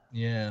Falcon.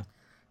 Yeah.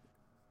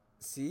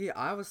 See,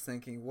 I was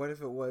thinking, what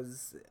if it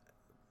was,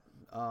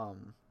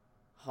 Han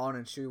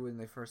and Chewie when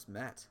they first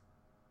met,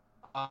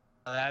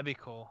 That'd be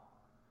cool.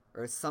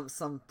 or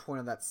some point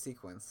of that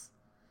sequence.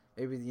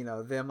 Maybe, you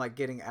know, them like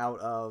getting out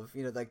of,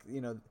 you know, like, you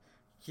know,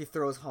 he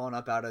throws Han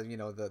up out of, you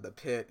know, the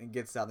pit and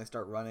gets out and they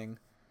start running.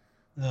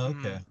 Oh,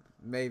 okay.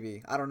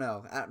 Maybe, I don't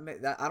know.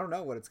 I don't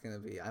know what it's gonna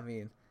be. I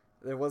mean,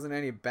 there wasn't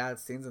any bad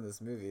scenes in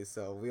this movie,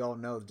 so we all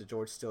know that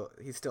George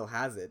still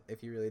has it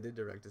if he really did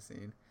direct a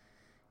scene,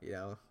 you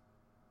know.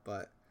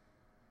 But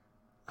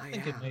I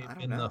think it may I have don't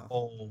been know. the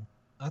whole.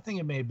 I think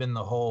it may have been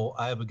the whole.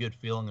 I have a good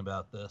feeling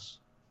about this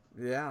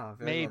Yeah,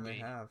 very well may Maybe.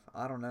 have.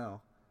 I don't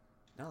know.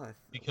 No,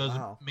 because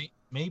wow.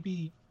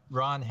 maybe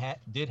Ron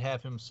did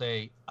have him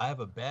say, "I have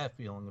a bad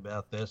feeling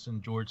about this,"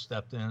 and George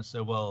stepped in and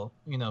said, "Well,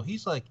 you know,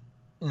 he's like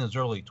in his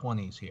early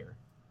 20s here.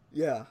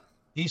 Yeah,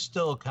 He's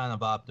still kind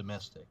of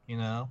optimistic, you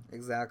know.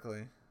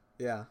 exactly.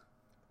 Yeah,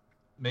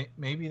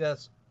 Maybe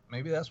that's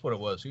what it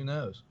was. Who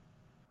knows?"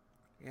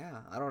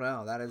 yeah. I don't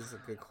know. That is a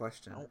good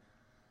question. Oh.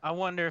 I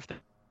wonder if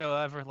they'll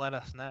ever let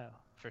us know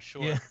for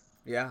sure. Yeah.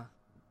 Yeah.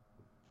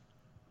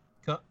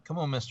 Come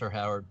on, Mr.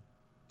 Howard,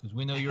 because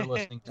we know you're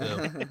listening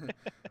too.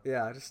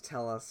 Yeah. Just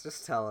tell us.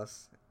 Just tell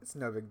us. It's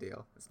no big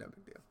deal. It's no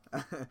big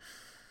deal.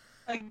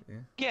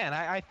 Again,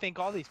 I think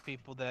all these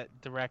people that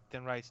direct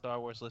and write Star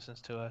Wars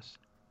listens to us.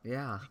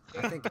 Yeah,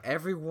 I think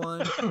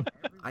everyone.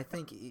 I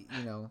think you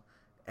know,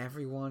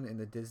 everyone in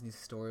the Disney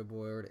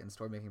storyboard and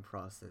story making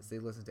process. They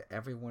listen to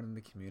everyone in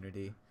the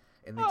community,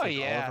 and they Oh, take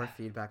all of yeah. our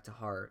feedback to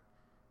heart,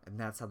 and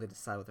that's how they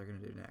decide what they're gonna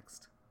do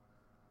next.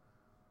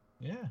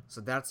 Yeah.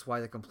 So that's why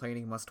the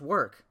complaining must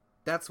work.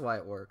 That's why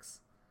it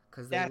works,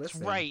 because they That's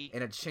listen, right.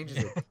 and it changes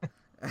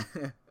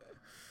it.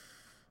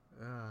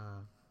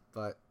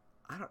 But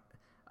I don't.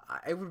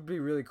 It would be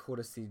really cool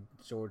to see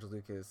George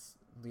Lucas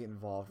get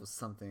involved with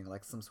something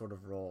like some sort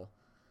of role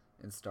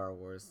in Star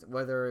Wars,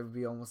 whether it would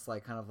be almost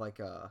like kind of like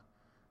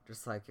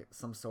just like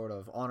some sort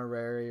of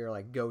honorary or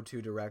like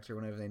go-to director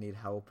whenever they need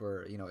help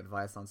or, you know,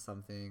 advice on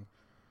something.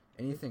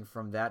 Anything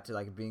from that to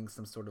like being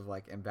some sort of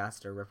like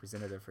ambassador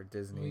representative for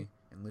Disney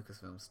and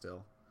Lucasfilm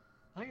still.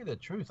 Tell you the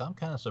truth, I'm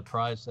kind of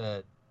surprised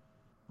that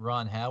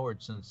Ron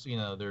Howard, since you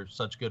know they're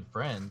such good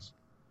friends,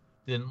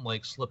 didn't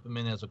like slip him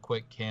in as a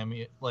quick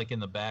cameo, like in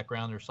the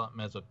background or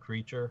something as a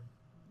creature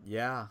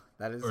Yeah,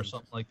 that is. or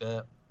something like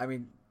that. I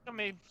mean, I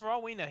mean, for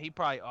all we know, he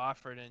probably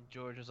offered, and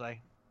George was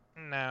like,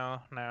 "No,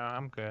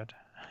 I'm good."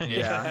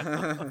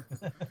 yeah.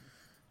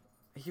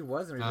 He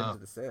was in Revenge No. of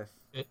the Sith.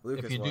 If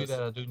Lucas you do was.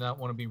 that, I do not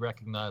want to be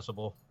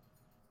recognizable.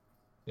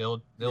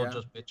 They'll Yeah.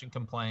 just bitch and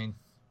complain.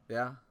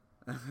 Yeah.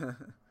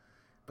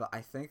 But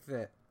I think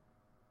that.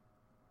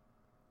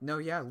 No,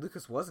 yeah,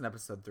 Lucas was in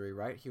episode 3,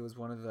 right? He was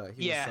one of the.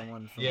 He Yeah, was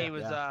someone from. Yeah. He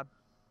was yeah.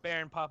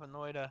 Baron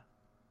Papanoida.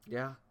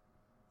 Yeah.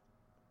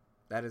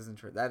 That is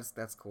interesting.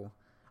 That's cool.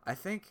 I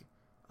think.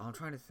 I'm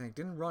trying to think.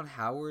 Didn't Ron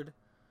Howard.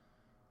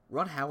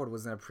 Ron Howard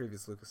was in a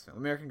previous Lucasfilm.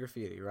 American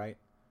Graffiti, right?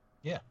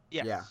 Yes.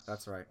 Yeah,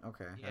 that's right.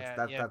 Okay. Yeah,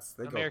 That's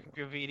they American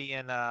go. Graffiti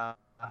and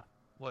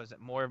what is it?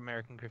 More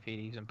American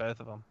Graffiti's in both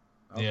of them.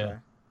 Okay. Yeah.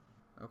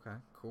 Okay,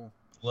 cool.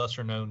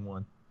 Lesser known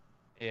one.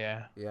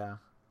 Yeah. Yeah.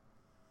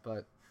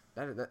 But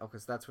okay,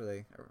 so that's where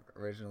they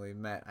originally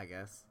met, I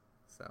guess.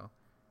 So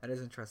that is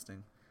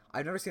interesting.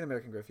 I've never seen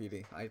American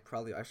Graffiti. I should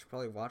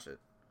probably watch it.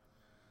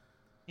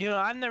 You know,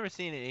 I've never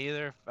seen it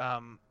either.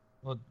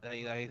 Well,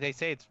 They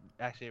say it's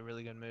actually a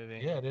really good movie.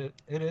 yeah,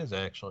 it is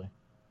actually.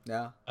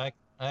 Yeah. I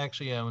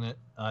actually own it.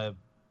 I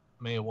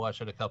may have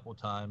watched it a couple of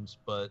times,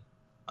 but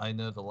I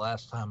know the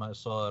last time I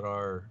saw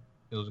it,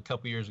 it was a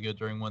couple years ago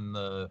during one of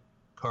the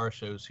car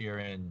shows here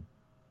in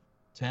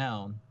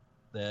town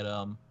that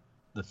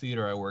the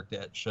theater I worked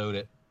at showed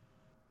it,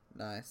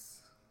 Nice.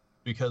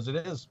 because it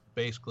is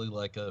basically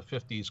like a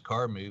 50s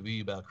car movie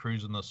about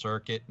cruising the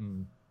circuit,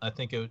 and I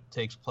think it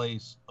takes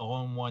place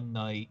on one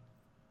night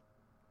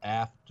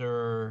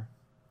after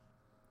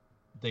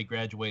they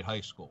graduate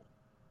high school.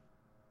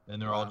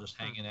 And they're all Wow. just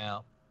hanging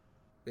out.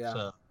 Yeah,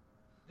 So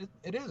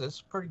it's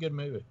a pretty good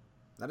movie.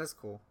 that is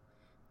cool.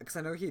 Because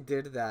I know he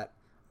did that.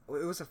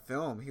 It was a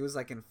film. He was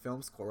like in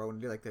film school, right? When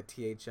he did like the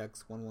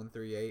THX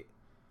 1138.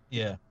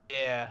 Yeah.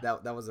 Yeah.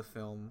 That was a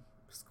film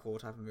school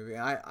type of movie.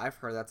 And I've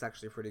heard that's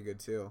actually pretty good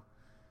too,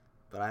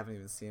 but I haven't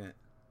even seen it.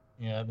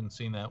 Yeah, I haven't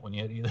seen that one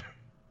yet either.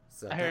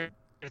 So I heard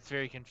it's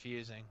very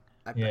confusing.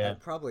 it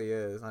probably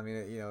is. I mean,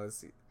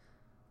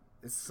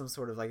 it's some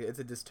sort of like, it's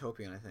a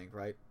dystopian, I think,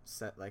 right?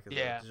 Set like as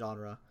Yeah. a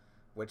genre,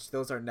 which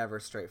those are never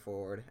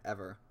straightforward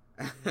ever.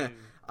 No.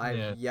 I've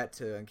Yeah. yet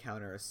to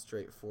encounter a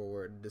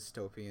straightforward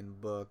dystopian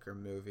book or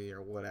movie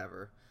or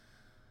whatever.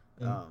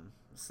 And-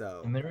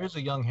 So And there is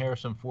a young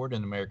Harrison Ford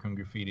in American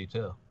Graffiti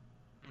too.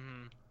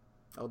 Mhm.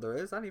 oh, there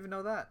is. I didn't even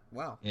know that.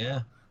 Wow.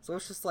 Yeah. So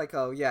it's just like,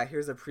 oh yeah,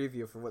 here's a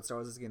preview for what Star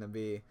Wars is gonna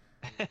be.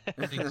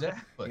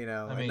 Exactly. You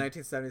know, I in mean,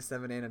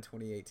 1977 and in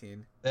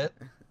 2018.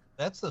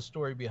 that's the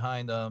story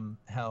behind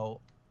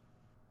how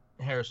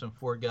Harrison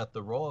Ford got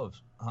the role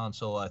of Han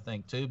Solo, I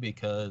think, too,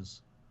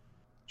 because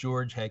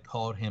George had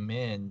called him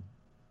in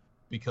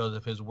because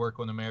of his work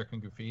on American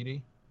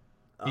Graffiti.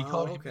 He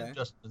called him in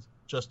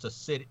just to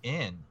sit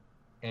in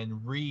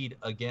and read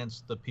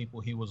against the people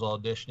he was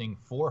auditioning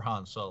for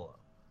Han Solo.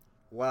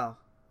 Wow.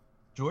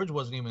 George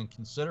wasn't even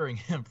considering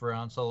him for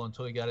Han Solo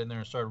until he got in there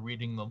and started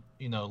reading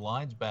the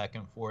lines back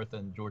and forth,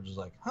 and George was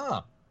like,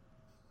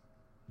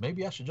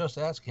 maybe I should just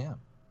ask him.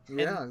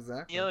 Yeah,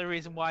 exactly. The only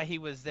reason why he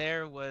was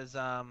there was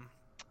I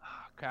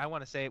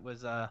want to say it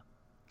was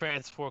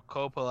Francis Ford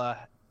Coppola.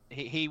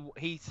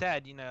 He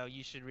said,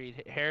 you should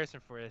read Harrison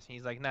for this. And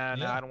he's like, no,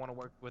 Yeah. I don't want to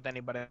work with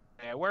anybody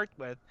I worked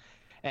with.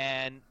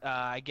 And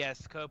I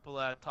guess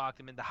Coppola talked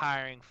him into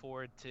hiring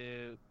Ford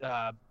to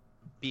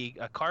be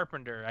a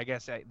carpenter. I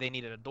guess they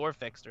needed a door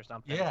fixed or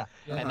something. Yeah.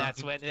 And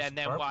that's when, He's and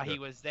then a while carpenter. he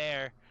was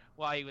there,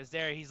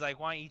 he's like,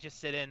 why don't you just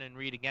sit in and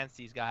read against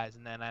these guys?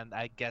 And then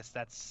I guess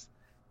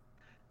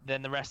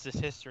then the rest is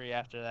history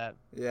after that.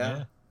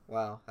 Yeah.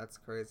 Wow, that's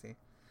crazy.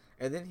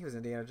 And then he was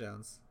Indiana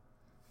Jones,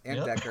 and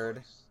Yep.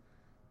 Deckard,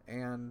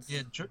 and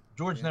Yeah,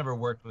 George Yeah. never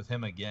worked with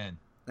him again.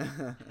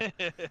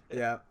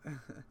 yeah.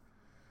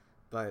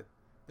 But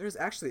there's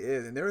actually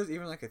is, and there was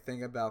even like a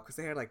thing about, because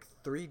they had like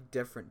 3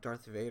 different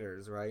Darth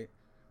Vaders, right?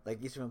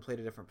 Like each of them played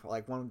a different part.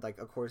 Like one, like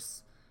of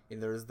course,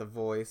 there was the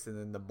voice and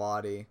then the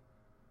body.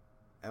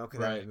 Okay,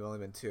 that Right. may have only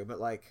been 2, but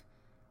like,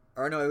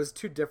 or no, it was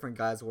 2 different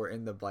guys who were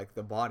in the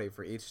body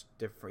for each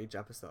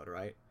episode,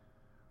 right?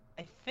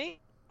 I think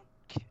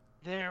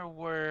there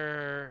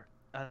were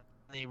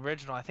the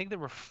original. I think there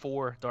were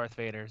 4 Darth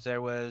Vaders.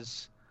 There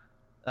was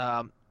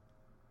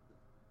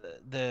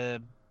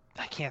the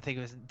I can't think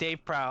of his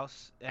Dave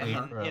Prowse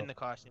Uh-huh. in the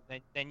costume.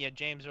 Then you had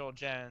James Earl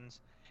Jones.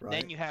 Right.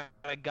 Then you have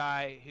a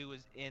guy who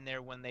was in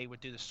there when they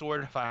would do the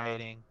sword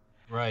fighting.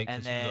 Right.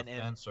 And 'cause he was then a in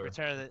fencer,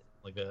 Return of the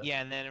like that.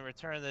 and then in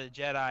Return of the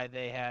Jedi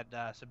they had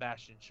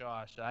Sebastian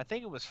Shaw. So I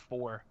think it was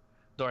 4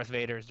 Darth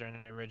Vaders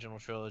during the original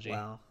trilogy.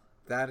 Wow,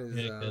 that is.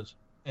 Yeah, it is.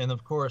 And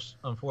of course,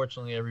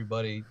 unfortunately,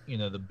 everybody,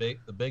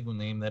 the big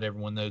name that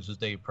everyone knows is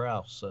Dave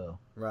Prowse. So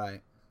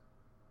Right.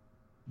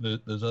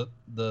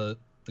 the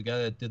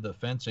guy that did the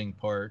fencing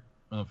part,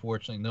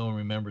 unfortunately, no one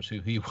remembers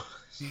who he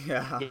was.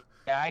 Yeah.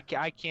 Yeah,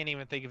 I can't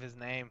even think of his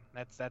name.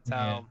 That's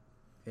how.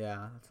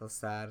 Yeah, that's so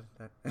sad.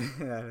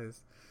 That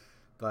is,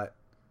 but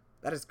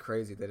that is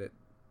crazy that it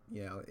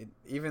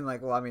even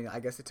like, well, I mean, I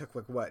guess it took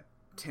like what,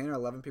 10 or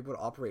 11 people to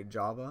operate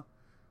Java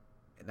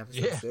in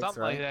episode Yeah, 6,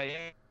 Something right?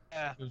 like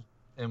that. Yeah.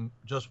 And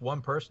just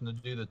one person to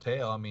do the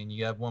tail. I mean,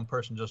 you have one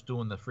person just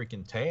doing the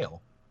freaking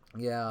tail.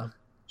 Yeah,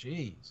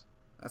 Jeez.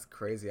 that's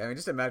crazy. I mean,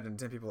 just imagine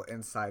 10 people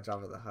inside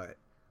Java the Hutt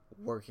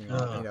working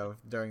Ugh. on,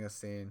 during a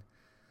scene.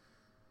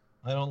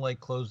 I don't like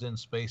closed-in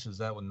spaces.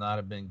 That would not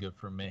have been good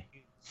for me.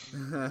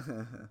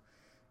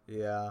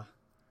 Yeah.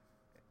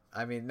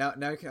 I mean, now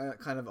you can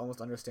kind of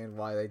almost understand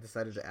why they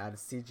decided to add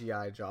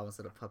CGI Java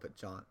instead of puppet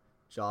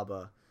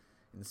Jabba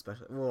in the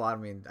special. Well, I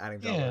mean, adding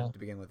Java Yeah. to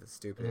begin with is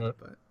stupid, Yeah.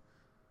 but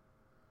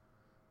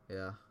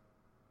yeah.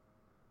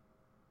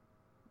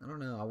 I don't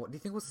know. Do you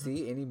think we'll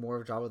see any more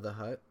of Jabba the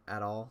Hutt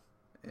at all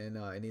in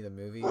any of the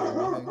movies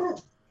or anything?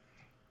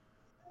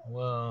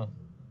 Well,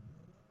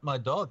 my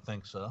dog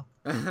thinks so.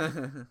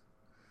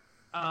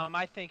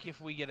 I think if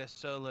we get a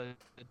Solo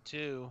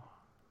 2,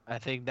 I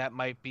think that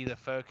might be the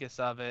focus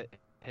of it.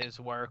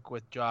 His work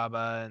with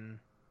Jabba and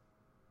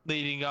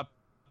leading up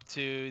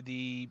to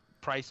the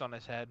price on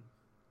his head.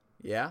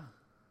 Yeah,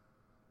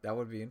 that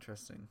would be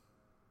interesting.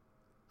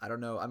 I don't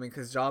know. I mean,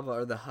 because Jabba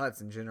or the Hutts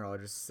in general are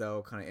just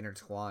so kind of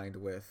intertwined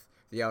with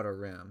the Outer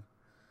Rim.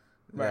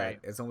 that Right.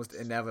 It's almost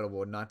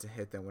inevitable not to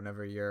hit them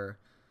whenever you're,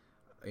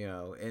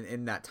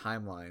 in that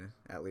timeline,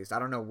 at least. I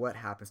don't know what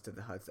happens to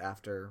the Hutts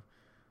after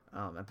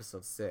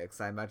episode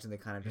 6. I imagine they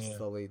kind of just Yeah.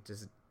 slowly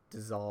just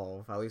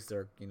dissolve. At least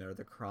their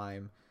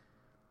crime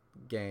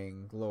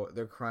gang,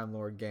 their crime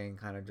lord gang,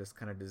 kind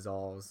of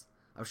dissolves.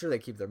 I'm sure they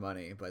keep their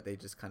money, but they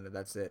just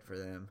that's it for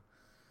them.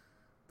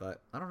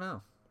 But I don't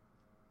know.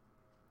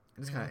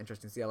 It's kind of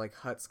interesting to see how like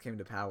Hutts came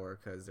to power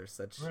because they're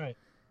such Right.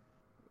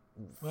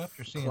 Well,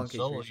 after seeing clunky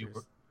Solo,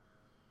 creatures.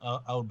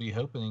 I would be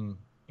hoping,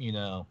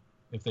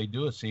 if they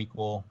do a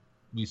sequel,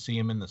 we see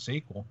him in the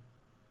sequel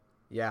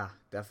Yeah,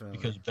 definitely.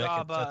 because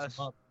Beckett Jabba, sets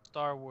him up.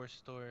 Star Wars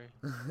story.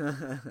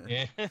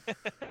 Yeah,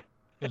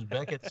 because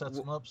Beckett sets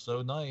him up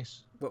so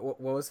nice. what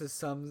was his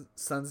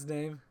son's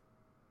name?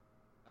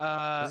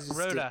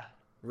 Rhoda.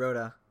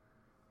 Rhoda.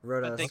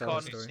 But they Star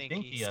called Wars him story.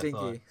 Stinky. I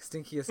thought.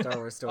 Stinky, a Star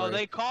Wars story. Oh,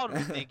 they called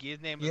him Stinky.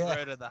 His name was Yeah.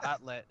 Rhoda the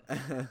Hutlet.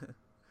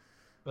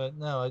 But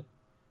no,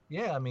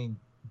 I mean,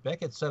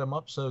 Beckett set him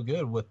up so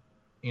good with,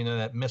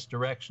 that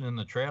misdirection in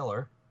the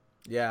trailer.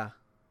 Yeah.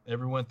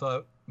 Everyone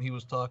thought he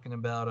was talking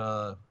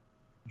about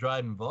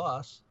Dryden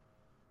Voss.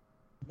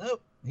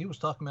 Nope, he was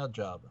talking about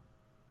Jabba.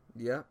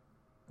 Yep.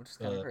 Which is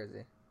kind of Uh,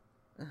 crazy.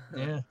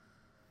 Yeah.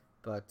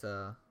 But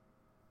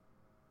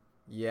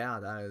yeah,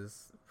 that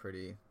is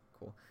pretty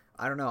cool.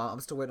 I don't know. I'm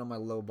still waiting on my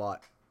Lobot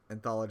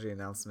anthology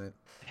announcement.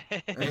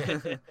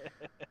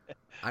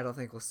 I don't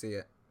think we'll see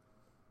it.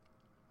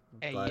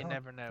 Hey, But you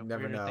never know.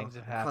 never Weirder know. things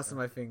have Crossing happened.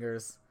 my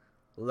fingers.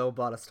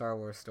 Lobot, a Star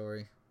Wars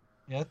story.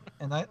 Yeah,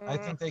 and I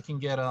think they can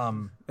get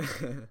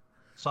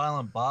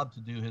Silent Bob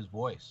to do his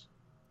voice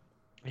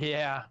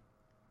Yeah.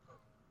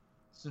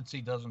 since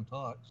he doesn't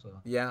talk. So,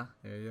 Yeah,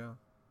 there you go.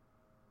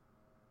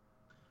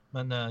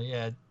 but no,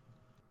 yeah,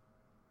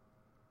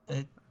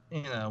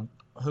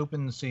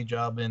 hoping to see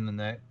Jabba in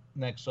the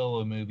next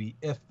Solo movie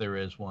if there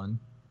is one.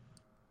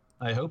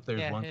 I hope there's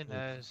Yeah, one. who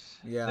knows?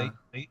 Yeah,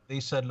 They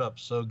set it up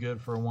so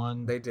good for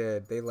one. they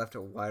did. They left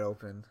it wide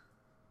open.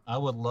 I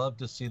would love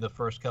to see the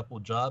first couple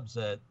jobs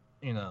that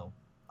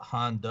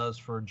Han does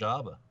for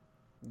Jabba,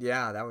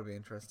 Yeah, that would be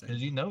interesting.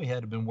 because he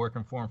had been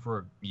working for him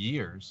for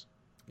years.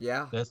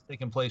 Yeah, That's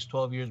taking place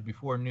 12 years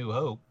before New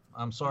Hope.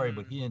 I'm sorry,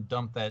 but Mm. he didn't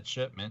dump that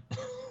shipment,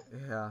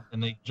 yeah.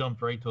 and they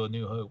jumped right to A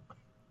New Hope.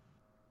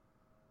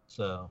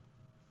 So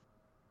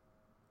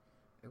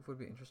It would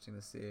be interesting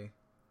to see.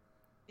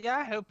 Yeah,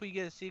 I hope we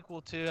get a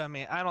sequel too. I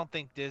mean, I don't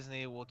think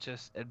Disney will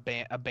just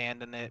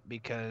abandon it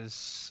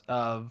because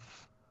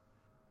of.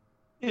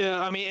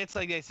 Yeah, I mean, it's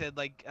like they said,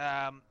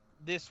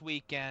 this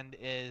weekend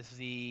is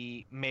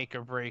the make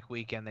or break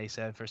weekend. They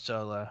said for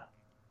Solo.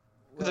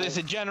 Because they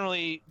said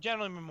generally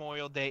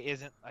Memorial Day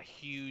isn't a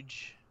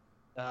huge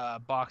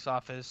box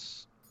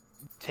office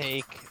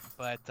take,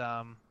 but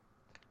I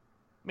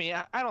mean,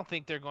 I don't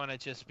think they're going to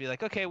just be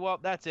like, okay, well,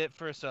 that's it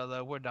for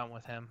Solo. We're done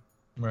with him.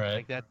 right,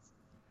 Like that's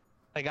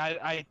like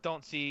I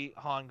don't see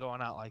Han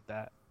going out like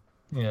that.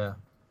 yeah.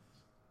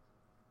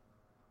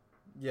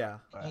 Yeah.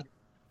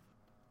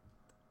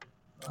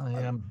 I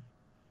am.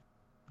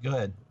 Go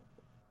ahead.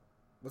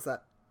 What's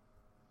that?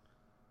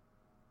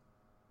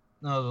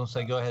 No, I was gonna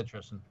say, go ahead,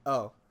 Tristan.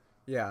 Oh,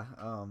 yeah.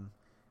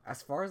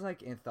 As far as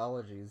like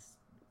anthologies,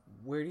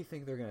 where do you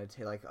think they're gonna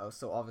take? Like,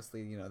 so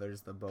obviously,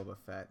 there's the Boba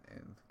Fett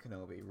and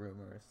Kenobi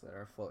rumors that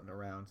are floating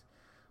around.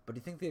 But do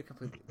you think they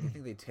completely? Do you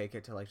think they take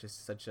it to like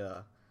just such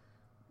a,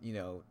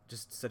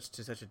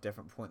 such a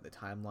different point in the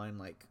timeline,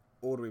 like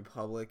Old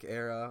Republic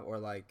era, or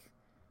like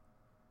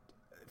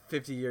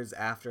 50 years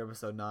after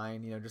Episode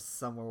 9? Just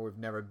somewhere we've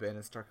never been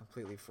and start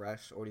completely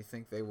fresh, or do you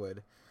think they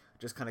would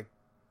just kind of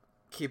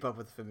keep up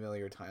with the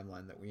familiar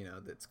timeline that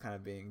that's kind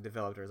of being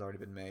developed or has already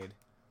been made?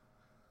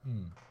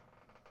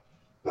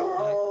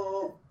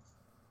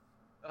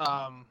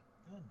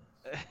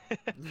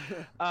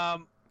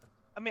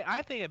 I mean,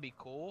 I think it'd be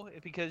cool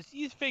because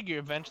you figure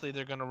eventually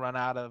they're gonna run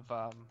out of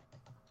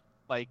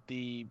like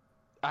the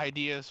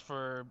ideas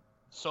for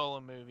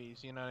solo movies.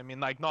 You know what I mean?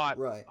 Like not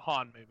Right.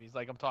 Han movies.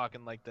 Like I'm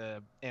talking like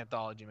the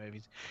anthology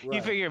movies. You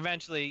Right. figure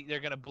eventually they're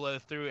gonna blow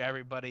through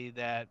everybody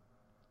that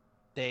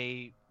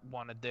they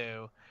want to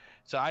do.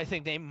 So I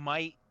think they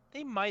might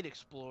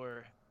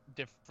explore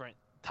different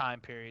time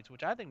periods,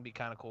 which I think would be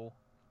kind of cool.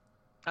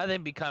 I think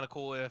it'd be kind of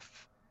cool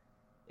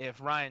if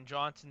Ryan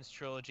Johnson's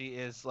trilogy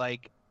is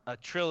like a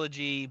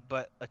trilogy,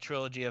 but a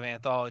trilogy of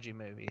anthology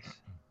movies.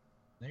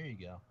 There you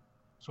go.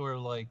 Sort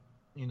of like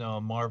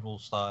a Marvel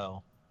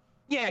style.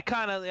 Yeah,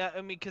 kind of. I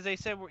mean, because they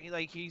said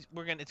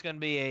it's gonna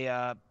be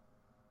a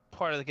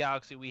part of the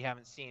galaxy we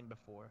haven't seen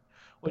before,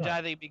 which Right.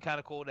 I think would be kind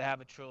of cool to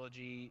have a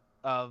trilogy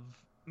of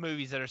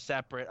movies that are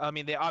separate. I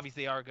mean, they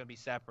obviously are going to be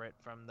separate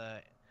from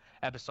the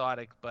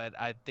episodic, but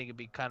I think it'd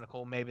be kind of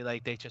cool. Maybe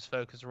like they just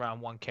focus around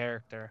one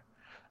character,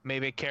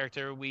 maybe a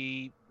character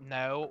we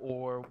know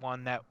or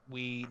one that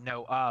we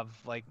know of,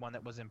 like one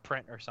that was in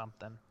print or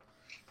something,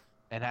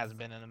 and hasn't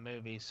been in the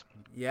movies.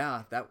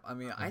 Yeah,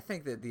 I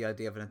think that the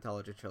idea of an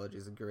anthology trilogy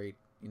is a great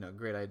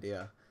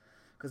idea,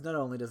 because not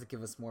only does it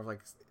give us more of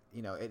like,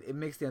 it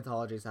makes the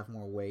anthologies have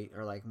more weight,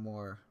 or like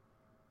more,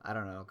 I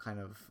don't know, kind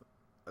of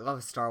a lot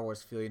of Star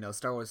Wars feel.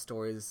 Star Wars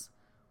stories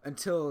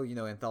until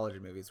anthology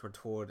movies were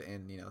told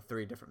in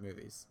 3 different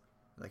movies,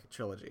 like a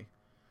trilogy.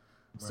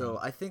 So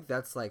Right. I think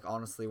that's like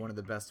honestly one of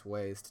the best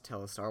ways to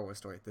tell a Star Wars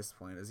story at this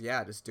point is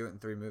just do it in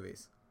 3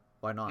 movies.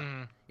 Why not?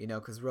 Mhm. You know,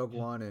 because Rogue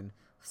One and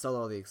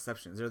Solo are the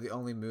exceptions. They're the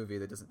only movie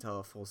that doesn't tell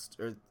a full.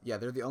 They're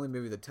the only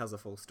movie that tells a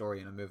full story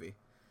in a movie.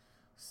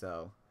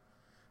 So,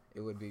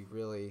 it would be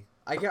really.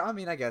 I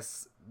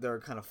guess they're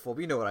kind of full.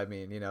 But you know what I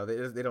mean? You know,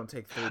 they don't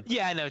take three.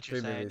 Yeah, I know what you're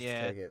three saying. movies to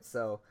Yeah. take it.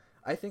 So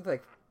I think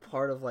like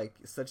part of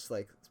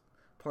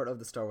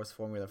the Star Wars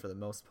formula for the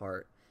most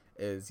part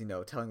is, you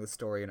know, telling the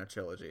story in a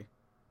trilogy.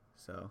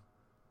 So,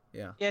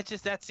 yeah. Yeah, it's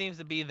just that seems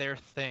to be their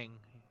thing.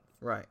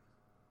 Right.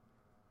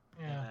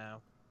 You Yeah.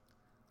 know?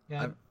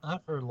 Yeah,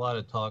 I've heard a lot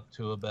of talk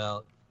too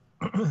about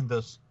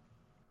this,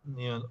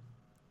 you know,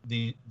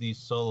 these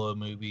Solo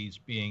movies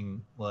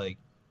being like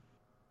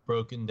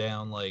broken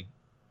down, like,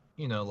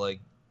 you know, like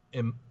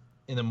in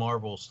a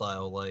Marvel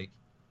style, like,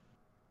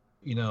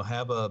 you know,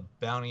 have a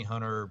bounty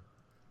hunter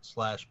 /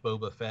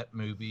 Boba Fett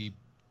movie,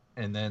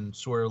 and then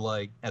sort of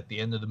like at the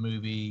end of the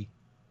movie,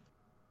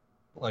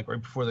 like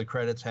right before the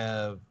credits,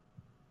 have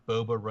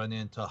Boba run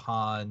into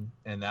Han,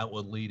 and that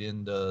would lead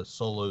into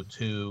Solo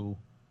 2.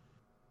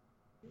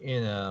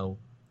 You know,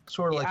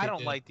 sort of Yeah, like I they don't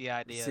did- like the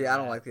idea. See, of I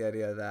don't that. like the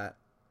idea of that.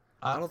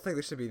 I- I don't think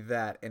they should be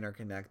that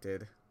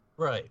interconnected.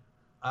 Right.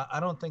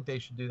 I don't think they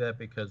should do that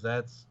because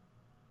that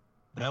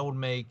would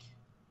make,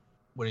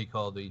 what do you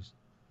call these?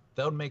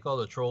 That would make all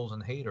the trolls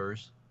and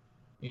haters,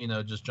 you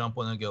know, just jump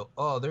on and go,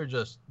 oh, they're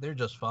just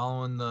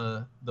following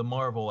the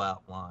Marvel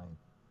outline.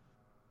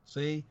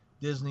 See,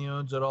 Disney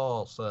owns it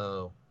all,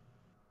 so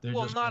they're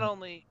Well, just not gonna-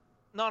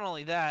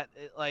 only that,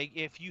 like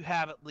if you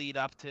have it lead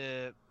up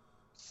to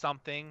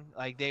something,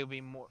 like they would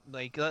be more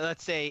like,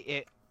 let's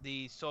say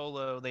the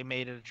Solo, they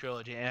made it a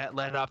trilogy and it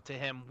led up to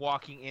him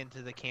walking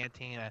into the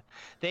cantina,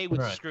 they would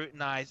Right.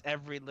 scrutinize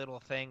every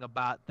little thing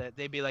about that.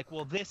 They'd be like,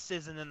 well, this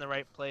isn't in the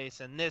right place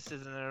and this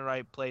isn't in the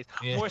right place,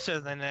 Yeah. more so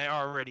than they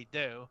already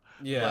do.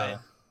 Yeah.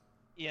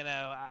 You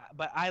know,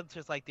 but I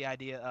just like the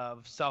idea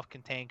of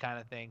self-contained kind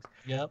of things.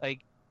 Yep.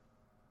 Like,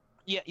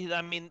 yeah,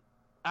 I mean,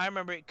 I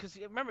remember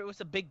it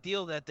was a big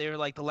deal that they were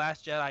like the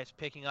Last Jedi is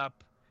picking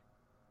up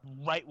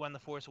right when the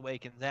Force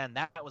Awakens end.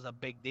 That was a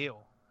big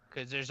deal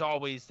because there's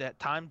always that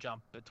time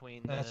jump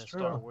between the That's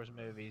Star true. Wars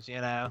movies,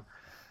 you know.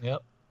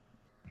 Yep.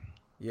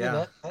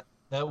 Yeah.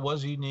 That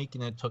was unique,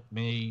 and it took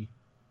me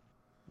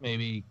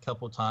maybe a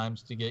couple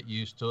times to get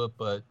used to it.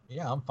 But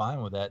yeah, I'm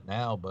fine with that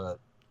now. But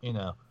you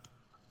know,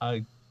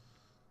 I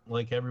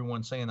like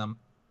everyone saying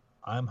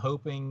I'm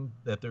hoping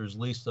that there's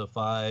at least a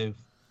 5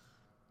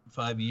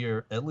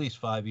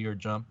 year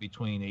jump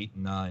between 8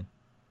 and 9.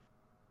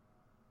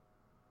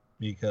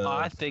 Because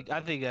I think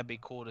that'd be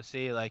cool to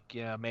see, like,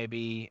 you know,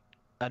 maybe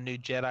a new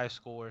Jedi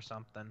school or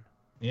something.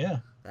 yeah,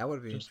 That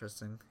would be Just-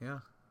 interesting. Yeah.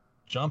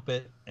 jump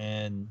it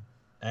and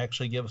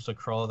actually give us a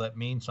crawl that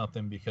means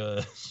something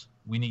because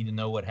we need to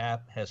know what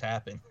has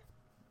happened.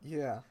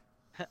 Yeah.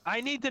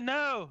 I need to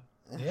know.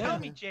 Yeah. Tell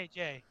me,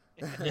 JJ.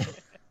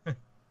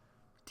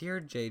 Dear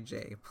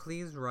JJ,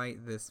 please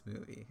write this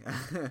movie.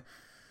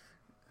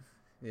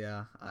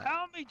 Yeah.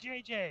 Tell me,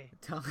 JJ.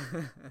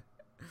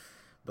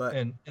 But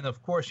And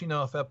of course, you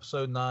know, if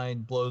episode 9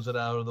 blows it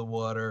out of the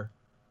water,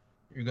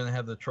 you're gonna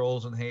have the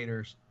trolls and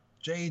haters.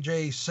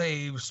 JJ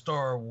saves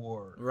Star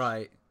Wars.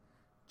 right.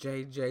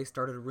 JJ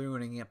started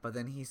ruining it, but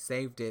then he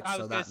saved it, I so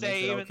was gonna that say, makes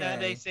it even okay. though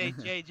they say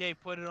JJ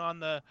put it on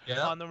the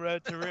Yeah. on the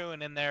road to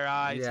ruin in their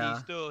eyes,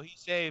 Yeah. he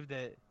saved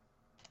it.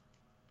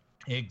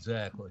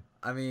 Exactly.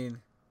 I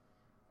mean,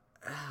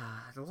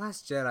 The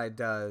Last Jedi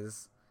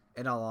does,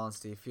 in all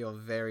honesty, feel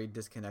very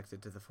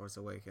disconnected to The Force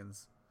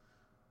Awakens.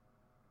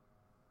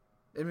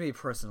 And me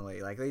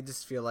personally, like, they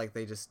just feel like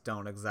they just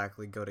don't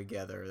exactly go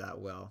together that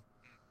well.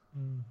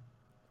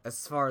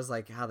 As far as,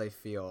 like, how they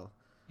feel.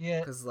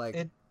 Yeah. Because,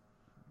 like,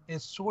 It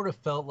sort of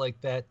felt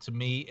like that to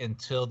me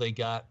until they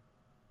got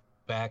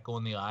back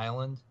on the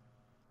island.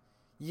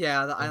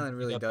 yeah, the When island they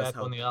really got does back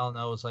help. on the island.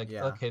 I was like,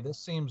 Yeah. okay, this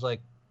seems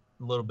like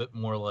a little bit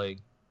more like,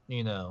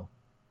 you know,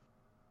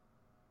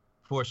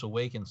 Force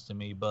Awakens to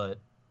me, but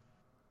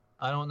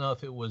I don't know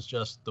if it was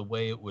just the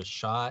way it was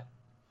shot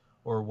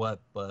or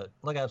what. But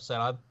like I've said,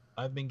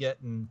 I've been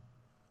getting.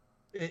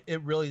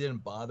 It really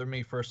didn't bother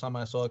me first time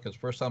I saw it, because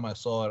first time I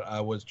saw it, I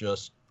was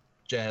just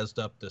jazzed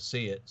up to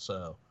see it.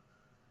 So,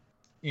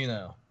 you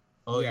know,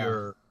 all Yeah.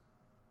 your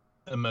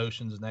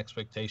emotions and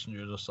expectations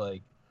are just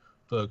like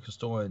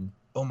focused on,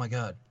 oh my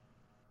god,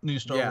 new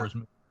Star Yeah. Wars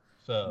movie.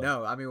 So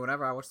No, I mean,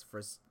 whenever I watched the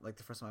first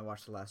time I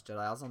watched The Last Jedi,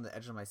 I was on the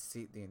edge of my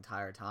seat the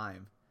entire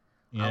time.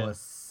 yeah, I was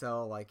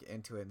so, like,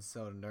 into it and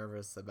so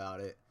nervous about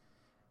it.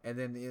 And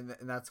then,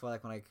 and that's why,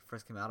 like, when I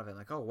first came out of it, I'm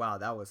like, oh, wow,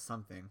 that was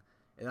something.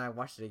 And then I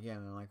watched it again,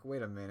 and I'm like,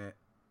 wait a minute.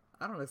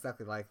 I don't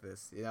exactly like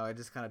this. You know, it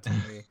just kind of took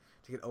me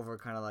to get over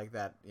kind of, like,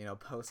 that, you know,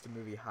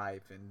 post-movie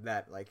hype and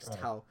that, like, just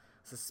Right. how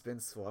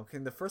suspenseful. I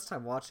mean, the first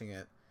time watching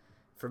it,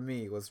 for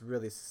me, was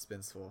really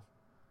suspenseful.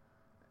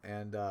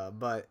 And,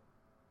 but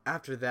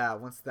after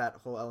that, once that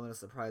whole element of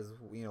surprise,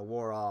 you know,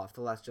 wore off,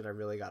 The Last Jedi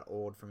really got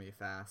old for me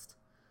fast.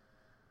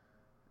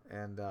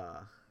 And,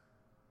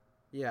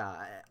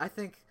 yeah, I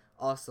think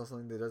also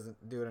something that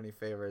doesn't do it any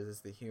favors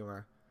is the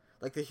humor.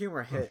 Like, the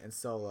humor hit in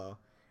Solo,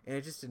 and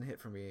it just didn't hit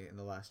for me in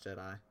The Last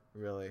Jedi,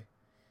 really.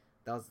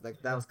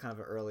 That was kind of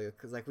early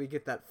because like we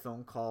get that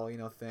phone call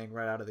thing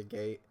right out of the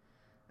gate,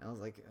 and I was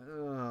like,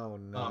 oh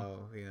no,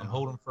 I'm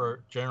holding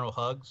for General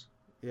Hugs.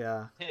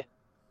 Yeah.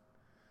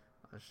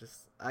 It's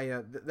just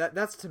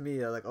that's to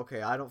me like,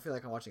 okay, I don't feel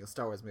like I'm watching a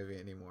Star Wars movie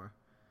anymore,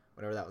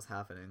 whenever that was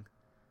happening.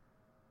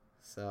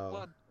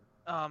 So.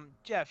 Well,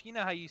 Jeff, you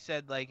know how you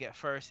said like at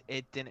first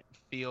it didn't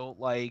feel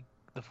like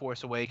The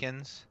Force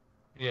Awakens?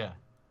 Yeah.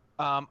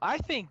 I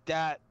think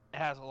that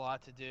has a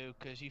lot to do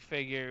because you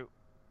figure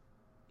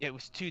it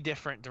was two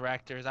different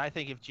directors. I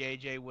think if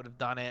JJ would have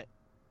done it,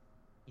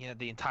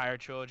 the entire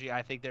trilogy,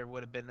 I think there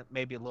would have been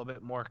maybe a little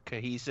bit more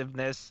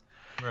cohesiveness.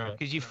 Right.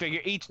 Because you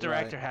figure each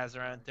director has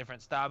their own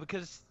different style.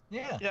 Because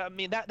I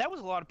mean that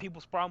was a lot of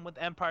people's problem with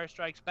Empire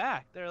Strikes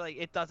Back. They're like,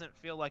 it doesn't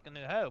feel like A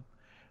New Hope.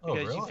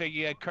 Because you figure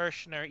you had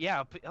Kirshner.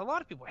 Yeah, a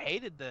lot of people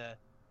hated the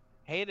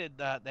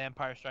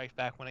Empire Strikes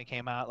Back when it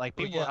came out. Like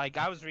people, like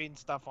I was reading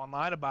stuff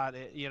online about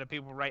it.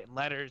 People writing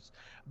letters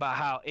about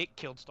how it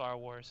killed Star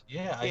Wars.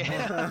 Yeah, I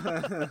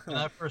know. When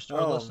I first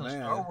started listening to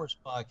Star Wars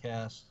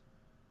podcasts,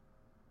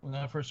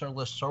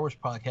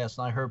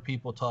 and I heard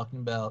people talking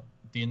about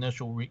the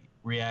initial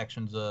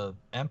reactions of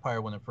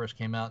Empire when it first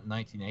came out in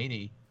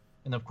 1980,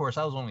 and of course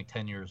I was only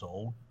 10 years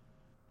old.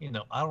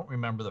 I don't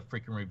remember the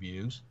freaking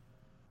reviews,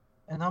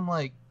 and I'm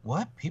like,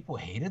 what? People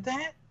hated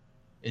that?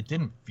 It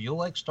didn't feel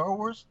like Star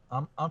Wars?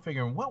 I'm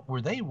figuring, what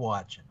were they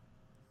watching?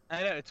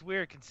 I know, it's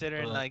weird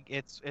considering like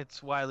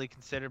it's widely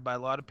considered by a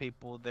lot of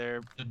people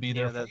the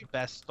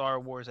best Star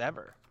Wars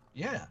ever.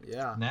 Yeah.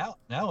 Yeah.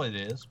 Now it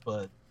is,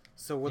 but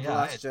so with The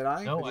Last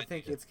Jedi, do you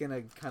think it's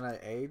gonna kind of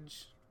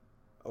age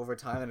over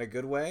time in a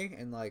good way,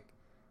 and like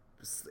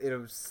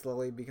it'll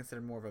slowly be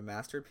considered more of a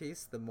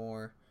masterpiece the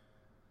more?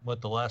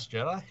 What, The Last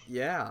Jedi?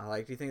 Yeah,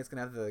 like do you think it's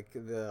gonna have the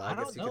I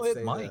guess don't you know, could it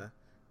say might.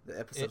 the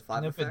episode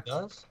 5 if effect? it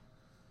does,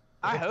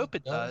 I hope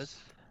it does.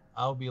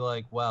 I'll be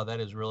like, wow, that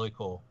is really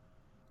cool.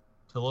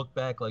 To look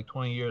back like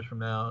 20 years from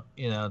now,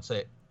 and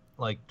say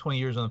like 20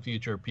 years in the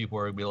future, people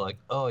are gonna be like,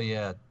 oh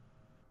yeah,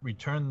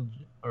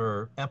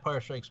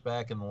 Empire Strikes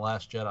Back and The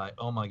Last Jedi.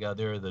 Oh my God,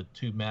 they're the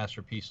two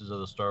masterpieces of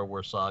the Star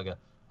Wars saga.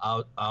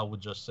 I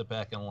would just sit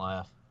back and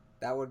laugh.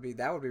 That would be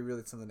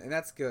really something, and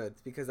that's good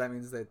because that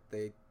means that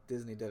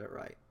Disney did it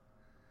right.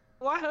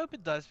 Well, I hope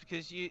it does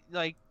because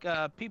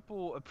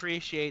people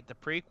appreciate the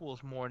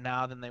prequels more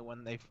now than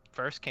when they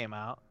first came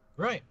out.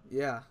 Right.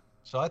 Yeah.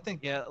 So I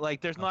think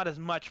there's not as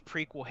much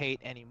prequel hate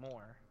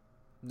anymore.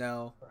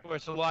 No. Of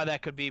course, a lot of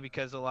that could be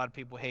because a lot of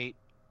people hate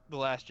The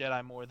Last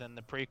Jedi more than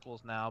the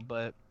prequels now,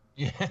 but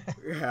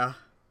yeah.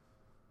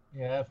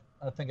 Yeah,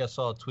 I think I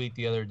saw a tweet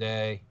the other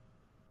day.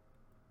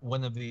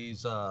 One of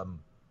these,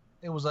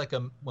 it was like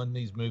one of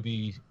these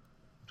movie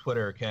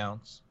Twitter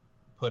accounts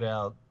put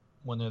out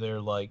one of their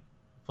like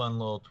fun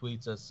little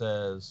tweets that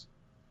says,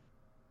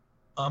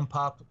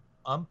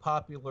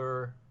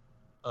 unpopular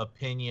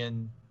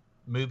opinion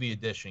movie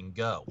edition,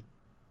 go.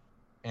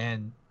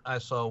 And I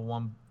saw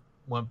one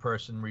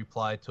person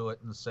reply to it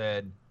and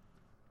said,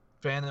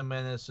 Phantom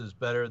Menace is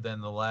better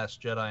than The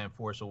Last Jedi and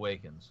Force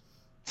Awakens.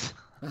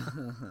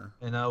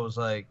 And I was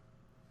like,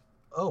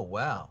 oh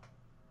wow,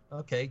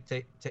 okay,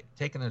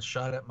 taking a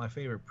shot at my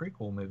favorite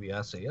prequel movie.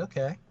 I say,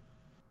 okay,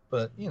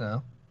 but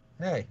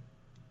hey,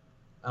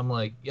 I'm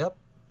like, yep,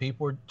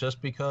 people were,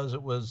 just because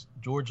it was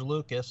George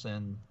Lucas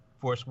and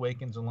Force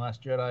Awakens and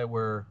Last Jedi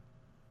were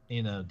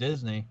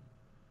Disney,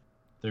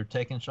 they're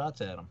taking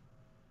shots at them.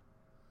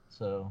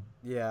 So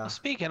yeah. Well,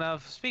 speaking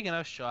of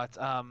shots,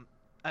 I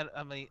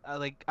mean,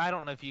 I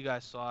don't know if you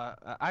guys saw.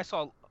 I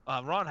saw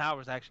Ron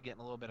Howard's actually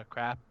getting a little bit of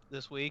crap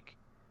this week.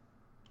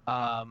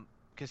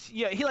 Because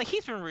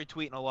he's been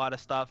retweeting a lot of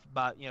stuff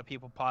about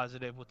people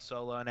positive with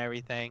Solo and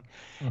everything,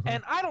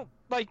 and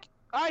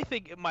I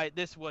think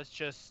this was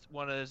just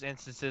one of those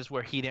instances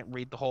where he didn't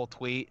read the whole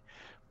tweet,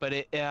 but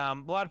a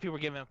lot of people were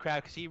giving him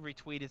crap because he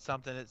retweeted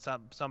something that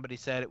somebody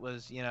said it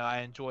was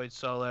I enjoyed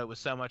Solo, it was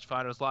so much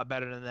fun, it was a lot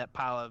better than that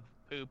pile of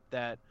poop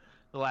that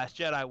The Last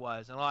Jedi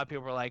was, and a lot of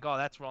people were like, oh,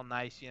 that's real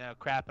nice,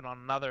 crapping on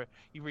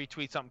you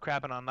retweet something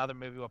crapping on another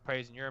movie while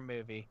praising your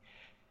movie.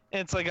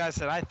 And it's like I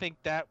said, I think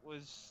that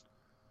was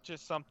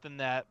just something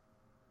that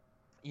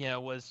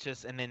was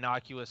just an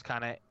innocuous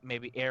kind of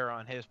maybe error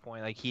on his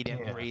point, like he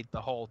didn't read the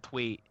whole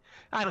tweet.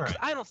 I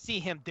don't see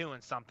him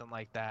doing something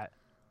like that.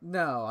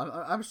 No,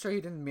 I'm sure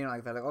he didn't mean it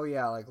like that. Like, oh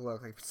yeah, like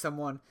look, like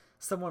someone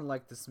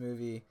liked this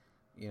movie,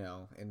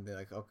 and they're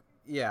like, okay.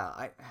 Yeah,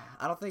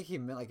 I don't think he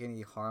meant like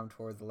any harm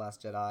toward The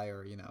Last Jedi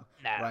or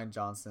Rian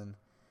Johnson.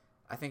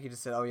 I think he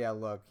just said, "Oh yeah,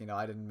 look,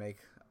 I made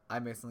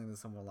something that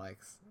someone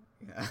likes.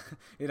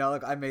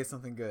 Look, I made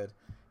something good."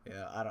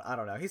 Yeah, I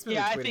don't know. He's been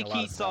I tweeting think a lot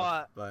he of saw.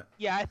 stuff, but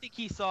I think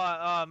he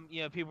saw.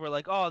 People were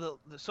like, "Oh,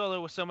 the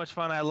Solo was so much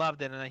fun, I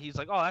loved it," and he's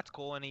like, "Oh, that's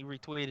cool," and he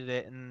retweeted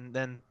it, and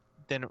then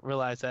didn't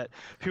realize that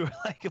people were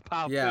like a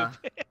pile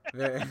of poop.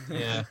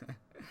 Yeah.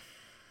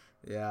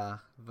 Yeah,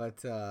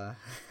 but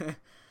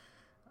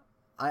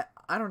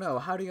I don't know.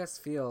 How do you guys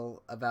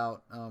feel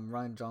about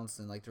Rian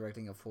Johnson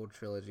directing a full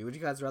trilogy? Would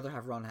you guys rather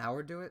have Ron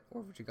Howard do it,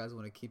 or would you guys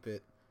want to keep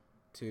it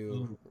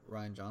to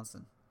Rian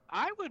Johnson?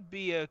 I would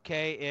be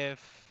okay if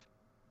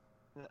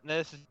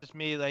this is just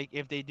me. Like,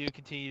 if they do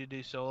continue to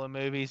do solo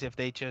movies, if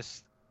they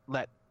just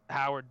let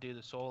Howard do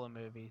the solo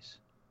movies.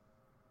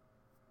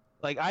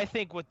 Like, I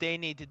think what they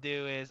need to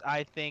do is,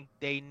 I think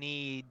they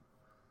need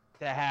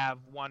to have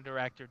one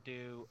director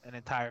do an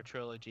entire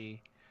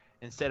trilogy,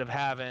 instead of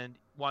having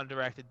one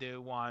director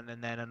do one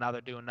and then another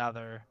do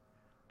another.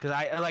 Because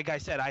like I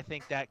said, I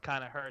think that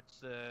kind of hurts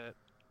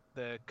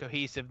the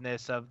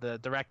cohesiveness of the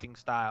directing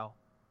style.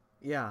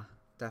 Yeah,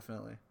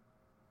 definitely.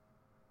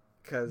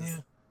 Because Yeah.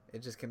 it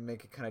just can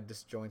make it kind of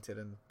disjointed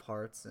in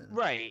parts and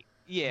Right.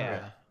 Yeah.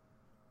 Yeah.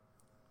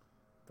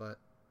 But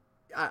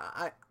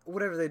I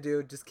whatever they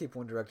do, just keep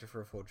one director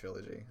for a full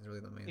trilogy is really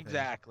the main thing.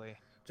 Exactly.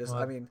 Just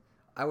Well, I mean,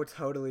 I would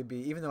totally be,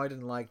 even though I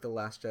didn't like The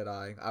Last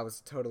Jedi, I was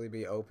totally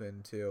be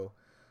open to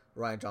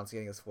Rian Johnson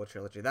getting his full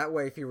trilogy. That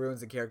way, if he ruins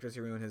the characters, he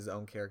ruins his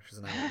own characters,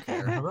 and I don't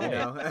care. Right. You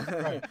know?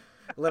 Right.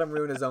 Let him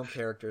ruin his own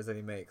characters that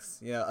he makes.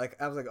 You know,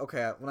 like I was like,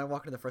 okay, when I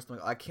walked into the first one,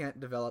 I can't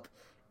develop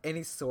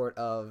any sort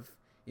of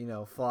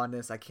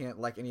fondness. I can't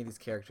like any of these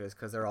characters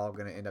because they're all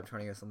gonna end up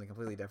turning into something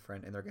completely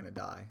different, and they're gonna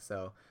die.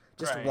 So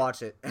just Right.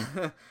 watch it,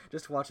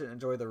 just watch it, and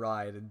enjoy the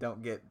ride, and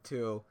don't get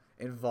too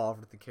involved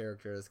with the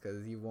characters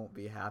because you won't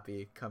be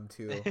happy come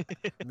to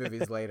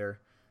movies later.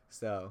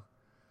 So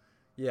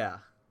yeah,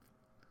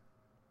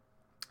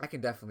 I can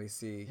definitely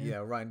see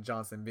Rian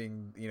Johnson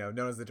being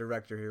known as the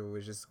director who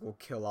will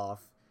kill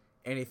off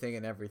anything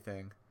and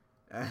everything.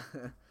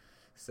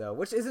 So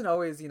which isn't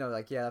always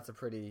that's a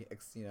pretty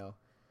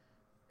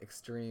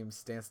extreme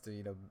stance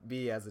to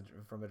be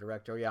from a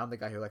director. Yeah, I'm the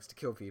guy who likes to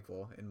kill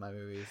people in my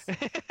movies.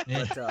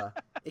 But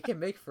it can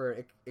make for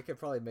it could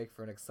probably make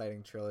for an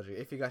exciting trilogy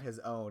if he got his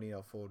own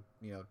full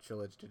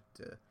trilogy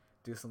to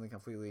do something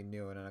completely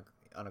new and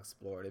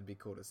unexplored. It'd be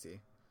cool to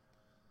see.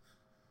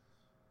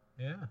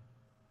 Yeah.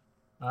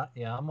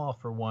 Yeah, I'm all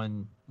for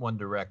one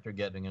director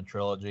getting a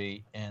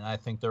trilogy, and I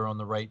think they're on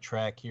the right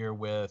track here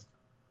with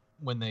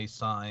when they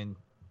signed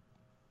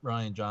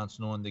Rian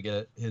Johnson on to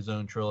get his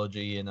own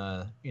trilogy in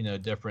a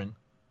different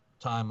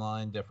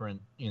timeline,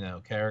 different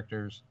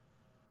characters.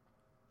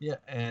 Yeah,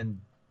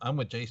 and I'm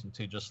with Jason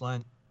too. Just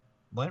let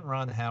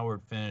Ron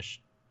Howard finish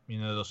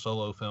the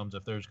solo films.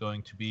 If there's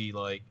going to be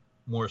like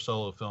more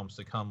solo films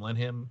to come, let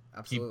him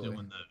Absolutely. keep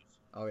doing those.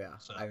 Oh yeah.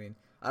 So- I mean,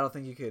 I don't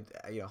think you could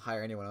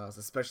hire anyone else,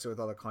 especially with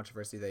all the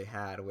controversy they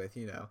had with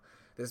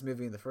this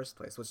movie in the first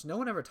place, which no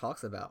one ever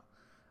talks about.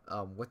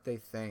 What they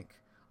think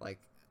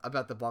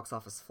about the box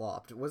office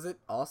flopped. Was it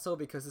also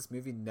because this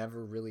movie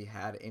never really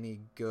had any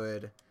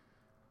good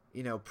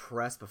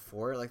press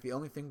before it? Like the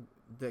only thing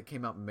that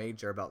came out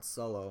major about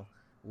Solo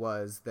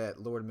was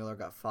that Lord Miller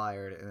got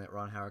fired and that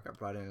Ron Howard got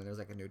brought in and there's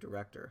a new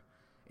director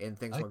and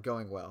things weren't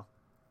going well.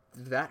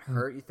 Did that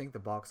hurt, you think, the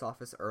box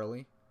office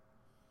early?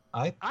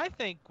 I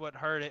think what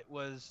hurt it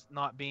was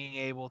not being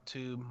able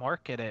to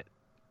market it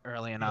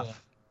early enough. Yeah.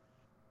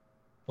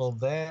 Well,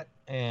 that,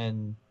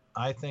 and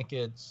I think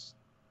it's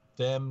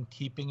them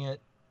keeping it.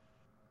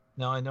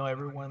 Now, I know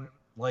everyone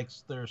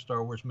likes their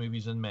Star Wars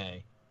movies in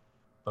May,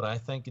 but I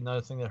think another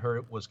thing that hurt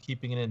it was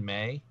keeping it in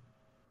May,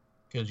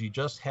 because you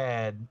just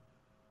had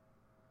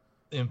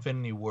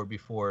Infinity War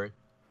before it.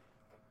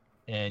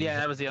 And Yeah, you that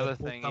had was the other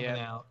Deadpool thing, coming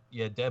yeah. out.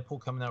 Yeah, Deadpool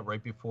coming out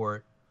right before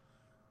it.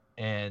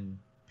 And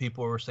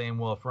people were saying,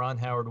 well, if Ron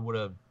Howard would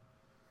have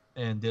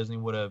and Disney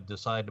would have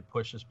decided to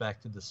push this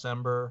back to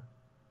December,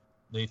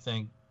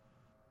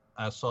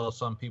 I saw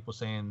some people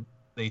saying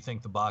they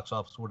think the box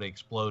office would have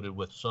exploded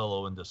with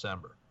Solo in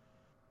December.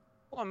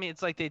 Well, I mean,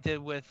 it's like they did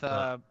with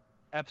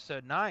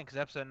Episode 9, because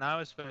Episode 9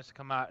 was supposed to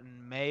come out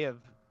in May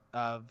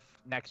of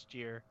next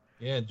year.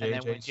 Yeah, And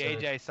then when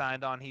JJ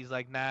signed on, he's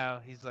like, no,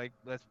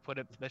 let's push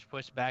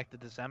it back to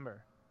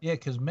December. Yeah,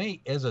 because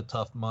May is a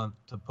tough month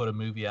to put a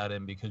movie out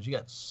in because you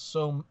got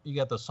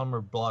the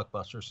summer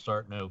blockbusters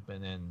starting to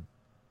open, and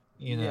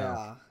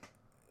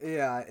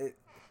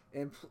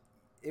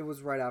It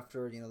was right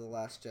after the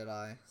Last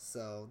Jedi,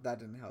 so that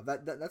didn't help.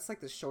 That's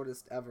like the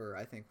shortest ever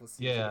I think we'll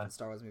see different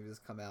Star Wars movies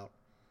come out.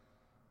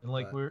 and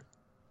like we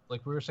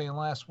were saying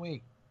last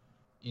week,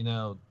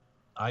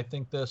 I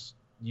think this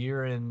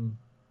year and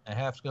a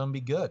half is going to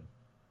be good.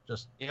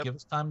 Just give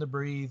us time to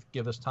breathe,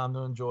 give us time to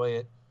enjoy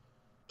it,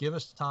 give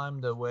us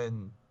time to,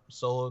 when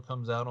Solo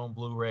comes out on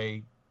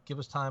Blu-ray, give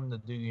us time to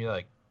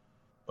do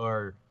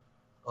our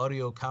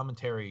audio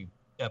commentary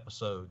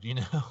episode.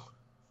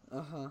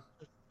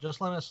 Just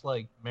let us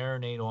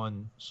marinate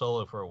on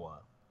Solo for a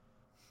while.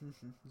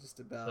 Just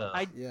about.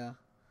 So- Yeah.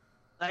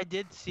 I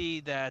did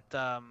see that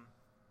a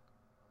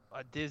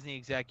Disney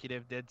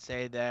executive did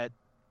say that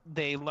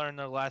they learned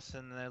their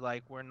lesson. And they're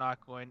like, we're not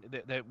going.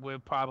 That we'll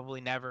probably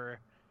never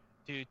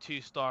do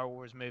 2 Star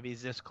Wars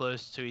movies this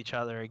close to each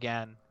other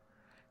again.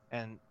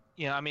 And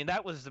I mean,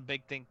 that was the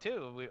big thing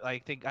too. I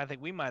think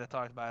we might have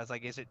talked about it. It's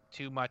like, is it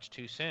too much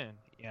too soon?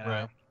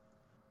 Right.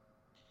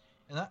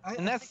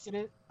 And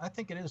I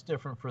think it is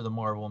different for the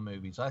Marvel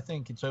movies. I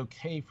think it's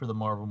okay for the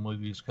Marvel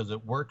movies because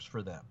it works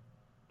for them.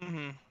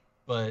 Mm-hmm.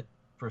 But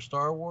for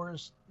Star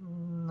Wars,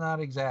 not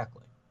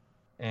exactly.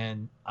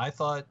 And I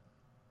thought,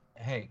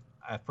 hey,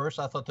 at first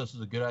I thought this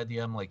was a good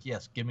idea. I'm like,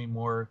 yes, give me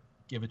more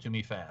give it to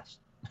me fast.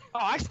 Oh,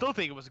 I still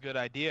think it was a good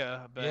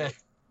idea, but Yeah.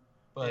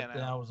 But you know.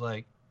 then I was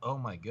like, oh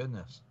my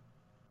goodness.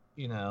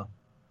 You know,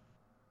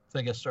 I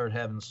think I started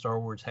having Star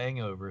Wars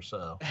hangover,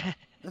 so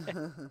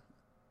I'm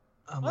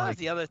well, like, that's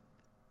the other.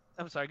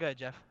 I'm sorry. Go ahead,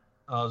 Jeff.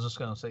 I was just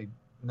gonna say,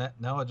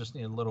 now I just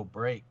need a little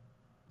break,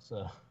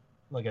 so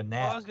like a Well,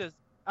 nap.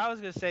 I was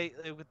gonna say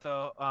with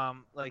the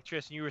like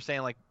Tristan, you were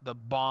saying like the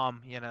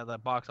bomb, the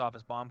box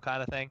office bomb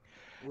kind of thing.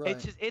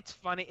 Right. It's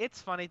funny.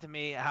 It's funny to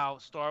me how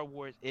Star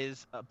Wars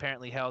is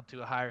apparently held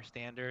to a higher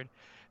standard,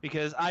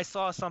 because I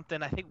saw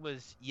something, I think it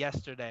was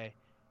yesterday.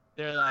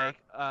 They're like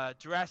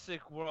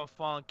Jurassic World: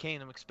 Fallen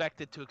Kingdom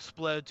expected to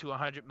explode to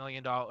 $100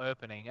 million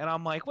opening, and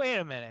I'm like, wait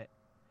a minute.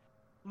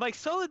 Like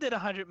Solo did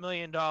 $100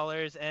 million,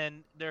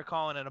 and they're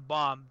calling it a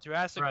bomb.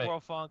 Jurassic Right.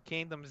 World: Fallen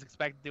Kingdom is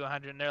expected to do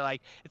 100, and they're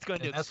like, it's going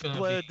to And that's gonna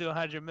explode be- to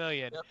 100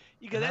 million. Yep.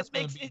 Because And that's that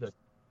gonna makes be it.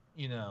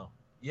 the,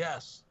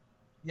 yes,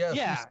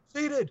 Yeah.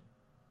 we succeeded.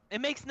 It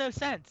makes no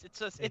sense. It's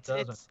just It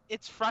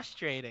it's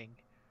frustrating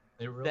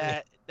It really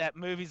that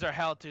movies are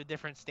held to a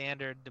different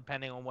standard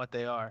depending on what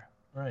they are.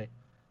 right.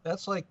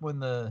 That's like when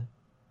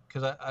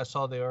because I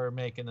saw they are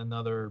making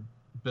another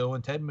Bill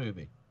and Ted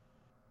movie.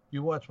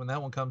 You watch when that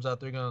one comes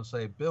out, they're gonna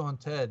say Bill and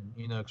Ted,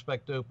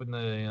 expect to open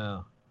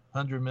the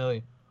 100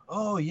 million.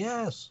 Oh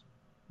yes,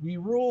 we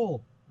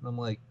rule. And I'm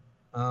like,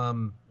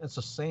 it's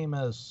the same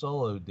as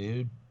Solo,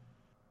 dude.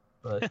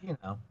 But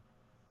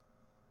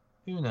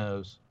who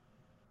knows?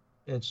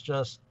 It's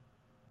just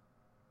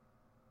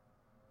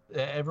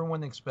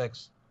everyone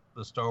expects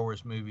the Star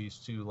Wars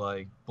movies to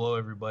like blow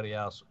everybody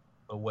else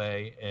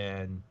away,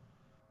 and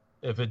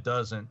if it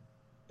doesn't,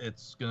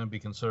 it's going to be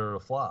considered a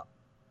flop.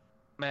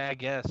 I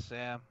guess,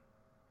 yeah.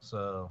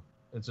 So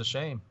it's a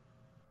shame,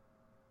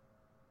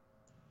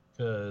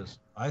 because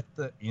if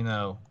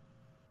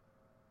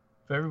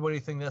everybody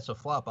think that's a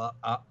flop,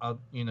 I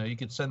you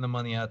could send the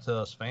money out to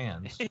us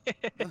fans. There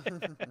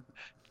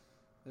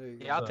you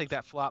go. Yeah, I'll take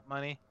that flop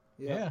money.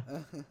 Yeah.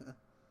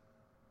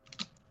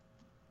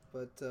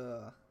 But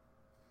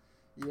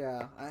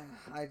yeah,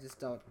 I just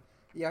don't.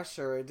 Yeah,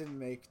 sure, it didn't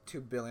make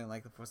 $2 billion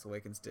like The Force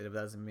Awakens did, but that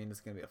doesn't mean it's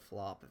gonna be a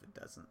flop if it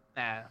doesn't.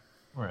 Nah.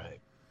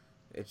 Right.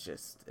 It's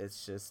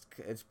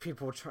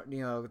people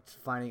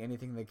finding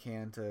anything they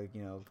can to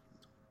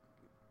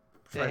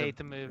try hate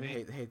the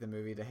movie. hate the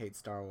movie, to hate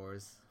Star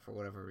Wars for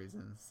whatever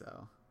reason.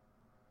 So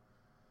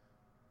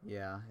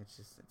yeah,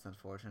 it's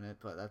unfortunate,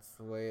 but that's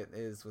the way it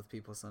is with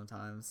people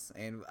sometimes.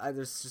 And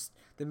there's just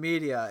the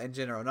media in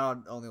general, not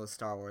only with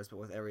Star Wars, but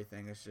with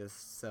everything. It's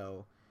just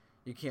so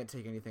you can't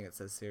take anything it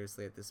says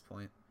seriously at this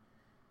point.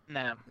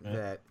 No. Yeah.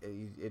 That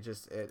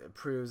it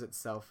proves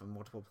itself on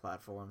multiple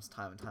platforms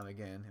time and time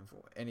again. And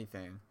for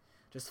anything,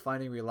 just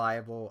finding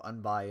reliable,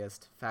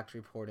 unbiased,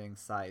 fact-reporting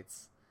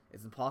sites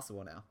is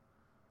impossible now.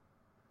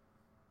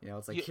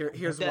 It's like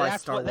here's why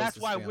Star Wars. That's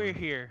is why failing. we're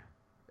here.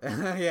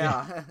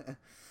 Yeah.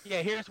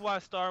 Yeah, here's why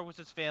Star Wars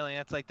is failing.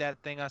 That's like that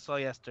thing I saw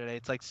yesterday.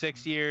 It's like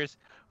 6 years,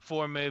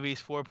 4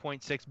 movies,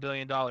 $4.6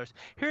 billion.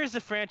 Here's the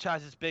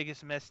franchise's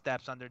biggest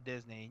missteps under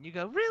Disney. And you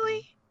go,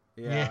 really?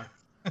 Yeah.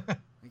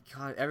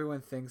 God,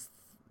 everyone thinks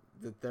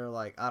that they're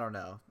like, I don't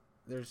know.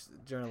 There's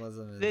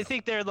journalism. They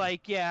think they're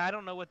like, yeah, I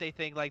don't know what they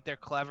think. Like they're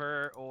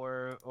clever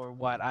or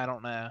what. I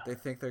don't know. They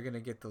think they're gonna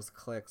get those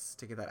clicks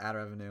to get that ad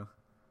revenue,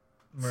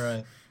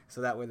 Right.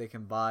 so that way they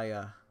can buy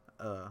a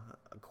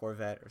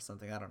Corvette or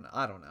something. I don't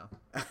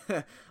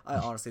know. I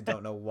honestly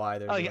don't know why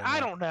they're. Oh doing yeah, I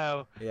that. don't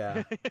know.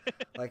 Yeah.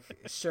 Like,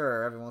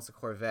 sure, everyone wants a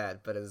Corvette,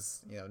 but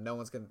no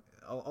one's gonna.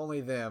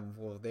 Only them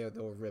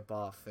they'll rip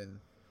off and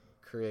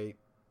create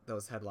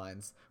those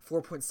headlines.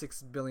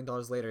 $4.6 billion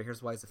later,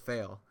 here's why it's a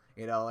fail.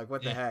 Like,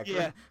 what the heck?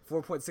 Yeah.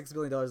 $4.6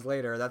 billion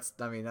later, I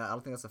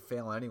don't think that's a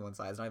fail on anyone's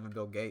eyes, not even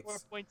Bill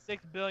Gates. 4.6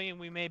 billion.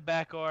 We made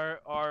back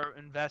our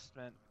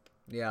investment.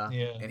 Yeah.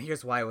 Yeah. And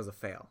here's why it was a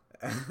fail.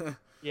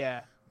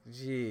 Yeah.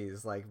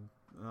 Jeez, like,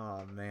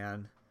 oh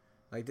man.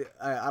 Like,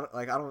 I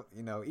don't,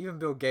 even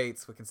Bill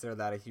Gates would consider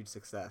that a huge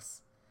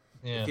success.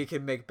 Yeah. If he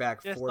could make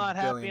back Just $4 not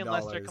happy billion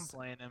unless they're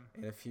complaining.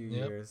 in a few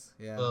Yep. years.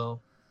 Yeah.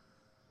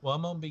 Well,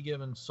 I'm gonna be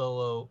giving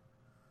Solo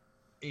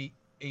eight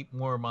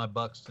more of my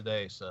bucks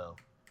today, so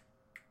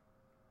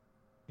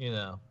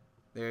There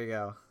you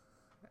go.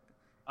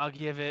 I'll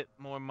give it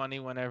more money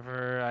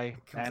whenever I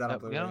It comes end out on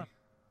up Blu-ray. going.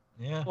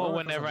 yeah. Well, Or it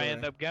comes whenever on I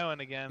end Blu-ray. up going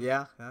again.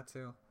 Yeah, that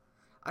too.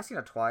 I've seen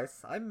it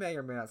twice. I may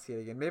or may not see it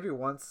again. Maybe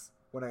once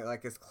when I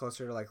it's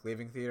closer to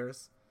leaving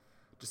theaters,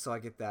 just so I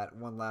get that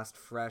one last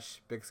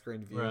fresh big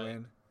screen view Right.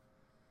 in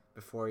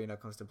before it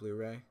comes to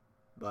Blu-ray.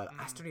 But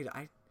I Mhm. still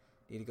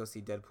need to go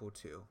see Deadpool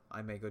 2.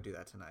 I may go do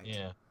that tonight.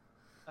 Yeah.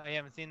 Oh, you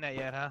haven't seen that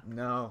yet, huh?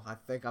 No, I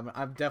think I'm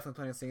definitely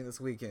planning on seeing it this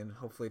weekend.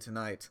 Hopefully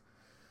tonight.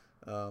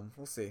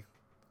 We'll see.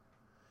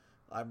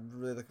 I'm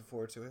really looking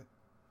forward to it.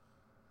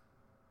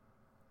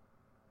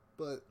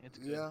 But It's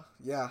good.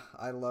 yeah,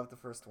 I love the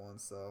first one,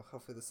 so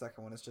hopefully the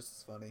second one is just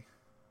as funny.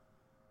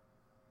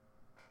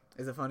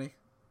 Is it funny?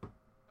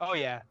 Oh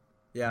yeah.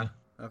 Yeah.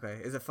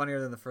 Okay. Is it funnier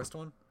than the first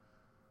one?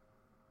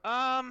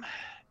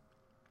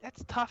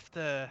 That's tough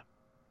to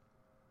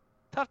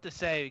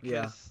say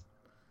because,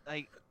 Yeah.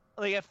 like,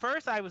 like at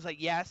first I was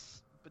like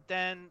yes, but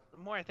then the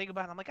more I think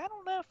about it, I'm like I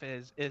don't know if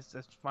it is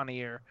as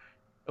funny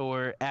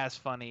or as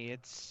funny.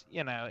 It's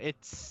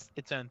it's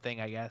its own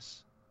thing, I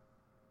guess.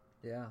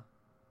 Yeah.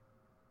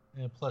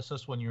 And plus,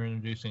 this one you're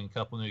introducing a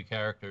couple new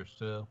characters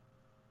too.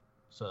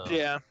 So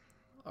Yeah.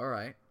 All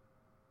right.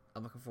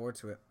 I'm looking forward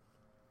to it.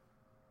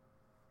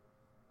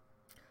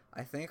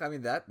 I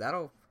mean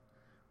that'll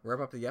wrap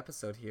up the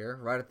episode here,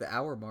 right at the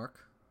hour mark.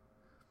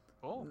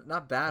 Oh.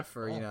 Not bad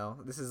for,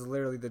 this is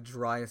literally the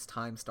driest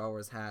time Star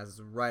Wars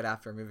has right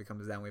after a movie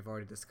comes out. We've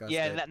already discussed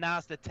Yeah, it.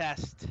 now's the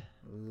test.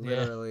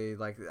 Literally,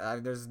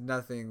 there's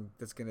nothing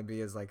that's going to be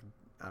as, I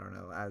don't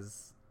know,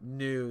 as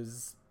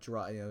news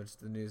dry. Just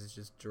the news is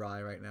just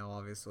dry right now,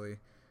 obviously,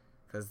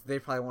 because they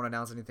probably won't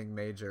announce anything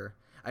major.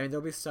 I mean,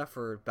 there'll be stuff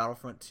for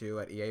Battlefront 2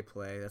 at EA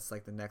Play. That's,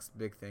 the next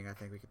big thing I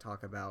think we could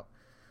talk about.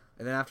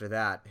 And then after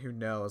that, who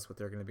knows what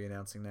they're going to be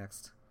announcing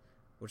next.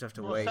 We'll just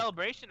have to wait.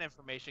 Celebration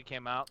information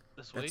came out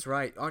this week. That's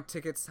right. Aren't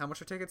tickets? How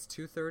much are tickets?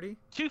 $230.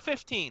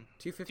 $215.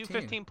 $215.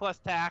 $215 plus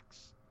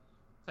tax.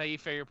 So you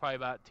figure probably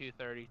about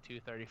 $230,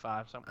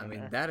 $235, something. I mean,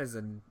 there. that is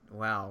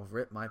wow.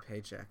 Rip my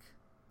paycheck.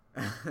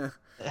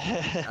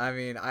 I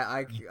mean,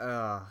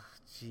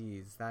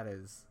 jeez, that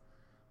is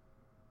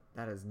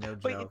no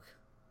joke.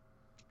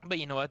 But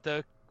you know what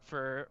though?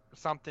 For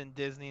something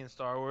Disney and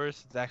Star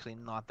Wars, it's actually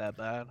not that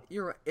bad.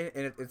 You're right.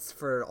 And it's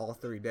for all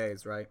 3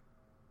 days, right?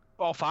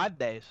 All 5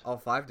 days. All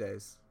 5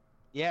 days.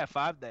 Yeah,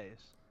 5 days.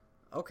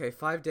 Okay,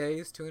 5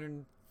 days,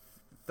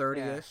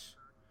 230-ish.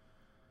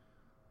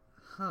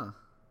 Huh.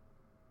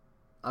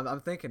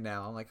 I'm thinking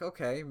now. I'm like,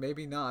 okay,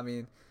 maybe not.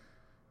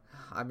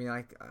 I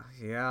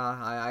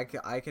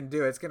can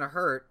do it. It's gonna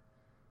hurt,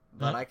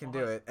 but I can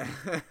do it.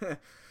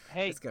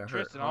 Hey, It's gonna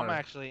Tristan, hurt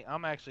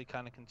I'm actually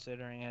kind of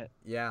considering it.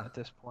 Yeah. At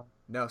this point.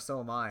 No, so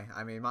am I.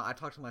 I mean, I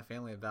talked to my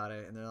family about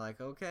it, and they're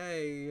like,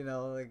 okay,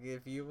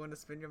 if you want to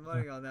spend your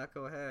money on that,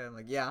 go ahead. I'm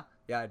like, yeah,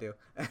 I do.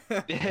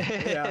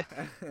 Yeah,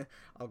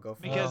 I'll go for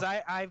it. Because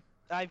I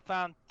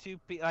found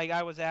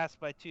I was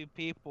asked by 2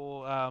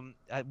 people.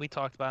 We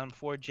talked about them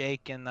before,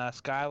 Jake and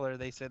Skylar.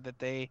 They said that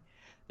they're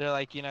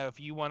like, if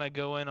you want to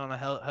go in on a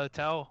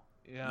hotel,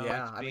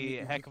 Yeah, it'd be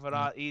a heck of a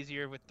lot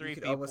easier with 3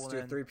 people. You could almost do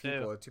than 3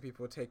 people. 2. 2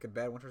 people take a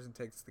bed, one person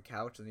takes the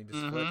couch, and you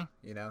just flip.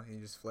 And you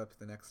just flip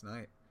the next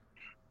night.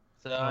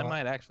 So I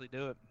might actually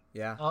do it.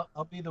 Yeah.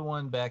 I'll be the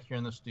one back here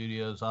in the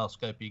studios. I'll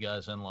Skype you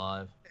guys in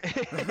live.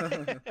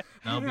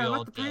 I'll be I'm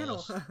all at the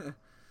panel. jealous.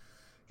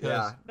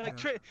 Yeah.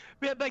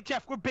 Like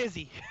Jeff, we're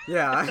busy.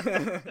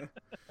 Yeah.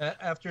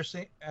 After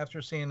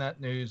seeing that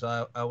news,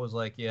 I was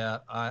like, yeah,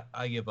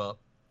 I give up.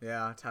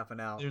 Yeah, tapping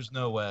out. There's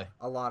no way.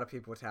 A lot of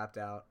people tapped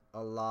out.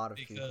 A lot of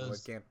people.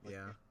 Can't,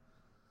 yeah.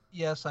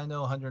 Yes, I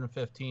know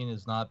 115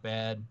 is not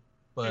bad,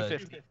 but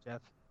 250, Jeff.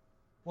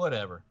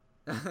 whatever.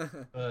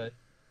 But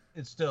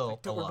it's still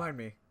Don't a lot. remind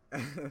me.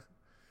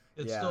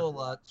 It's Yeah. still a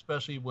lot,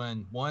 especially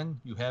when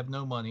 1, you have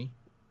no money.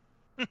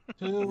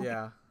 2,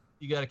 Yeah.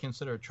 you got to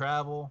consider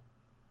travel,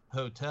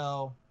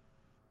 hotel,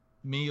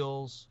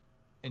 meals,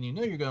 and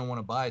you're going to want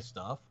to buy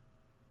stuff.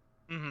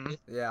 Mm-hmm.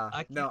 Yeah.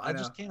 I know.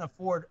 just can't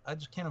afford a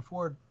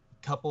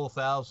couple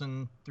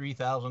 $1,000,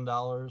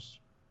 $3,000.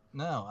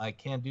 No, I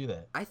can't do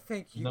that. I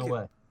think you No could.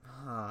 way.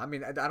 I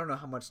mean, I don't know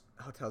how much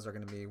hotels are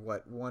going to be.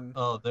 What, one,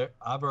 Oh,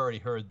 I've already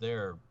heard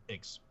they're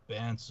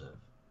expensive.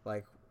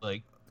 like,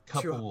 Like a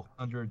couple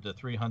 $100 to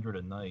 $300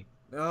 a night,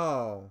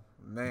 oh,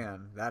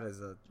 man, that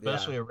is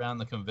especially around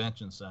the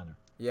convention center.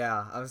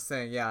 Yeah, I was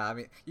saying, yeah, I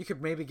mean, you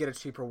could maybe get a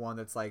cheaper one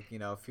that's a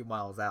few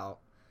miles out.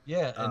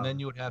 Yeah, and then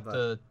you would have but-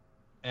 to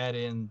add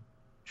in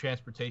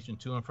transportation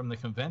to and from the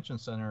convention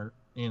center,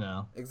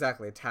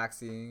 Exactly,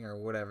 taxiing or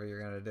whatever you're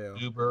going to do.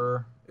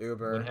 Uber,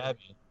 Uber. what have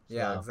you.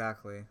 Yeah, So,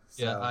 exactly.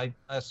 Yeah, So,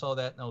 I saw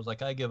that and I was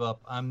like, I give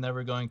up. I'm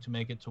never going to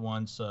make it to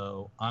one,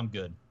 so I'm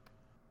good.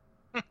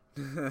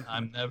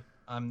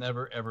 I'm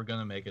never ever going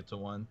to make it to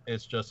one.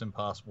 It's just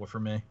impossible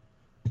for me.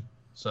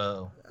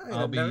 So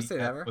I'll be never say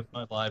never. with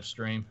my live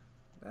stream.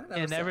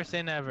 Yeah, never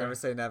say never. Never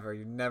say never.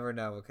 You never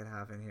know what could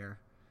happen here.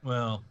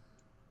 Well,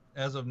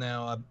 as of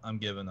now, I'm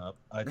giving up.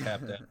 I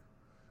tapped out.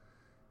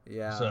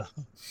 Yeah. So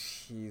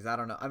Jeez, I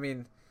don't know. I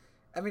mean,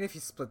 if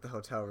you split the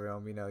hotel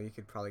room, you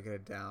could probably get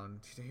it down.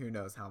 Who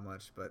knows how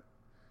much, but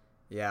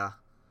yeah,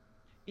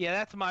 Yeah,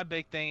 that's my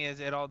big thing. Is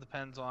it all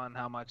depends on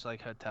how much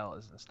hotel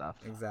is and stuff.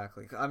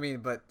 exactly. I mean,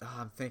 but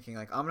I'm thinking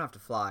I'm gonna have to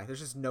fly. There's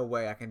just no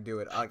way I can do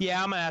it.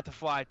 Yeah, I'm gonna have to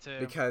fly too.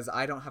 Because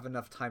I don't have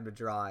enough time to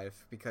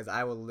drive. Because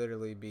I will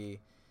literally be,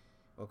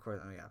 well, of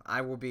course, yeah,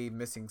 I will be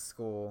missing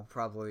school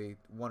probably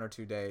 1 or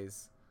 2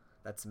 days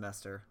that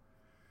semester,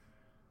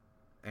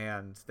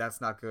 and that's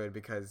not good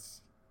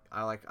because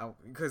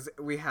because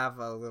we have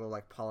a little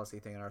policy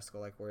thing in our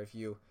school where if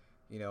you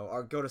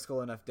or go to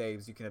school enough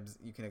days you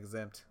can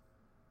exempt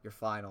your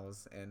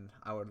finals, and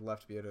I would love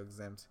to be able to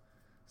exempt.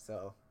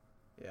 So,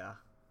 yeah.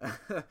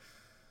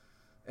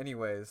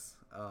 Anyways,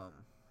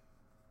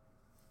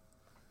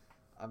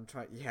 I'm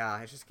trying.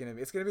 Yeah, it's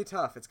gonna be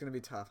tough. It's gonna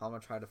be tough. I'm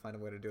gonna try to find a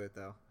way to do it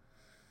though.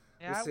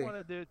 Yeah, We'll see. I want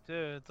to do it too.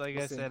 It's like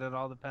We'll I said, see. it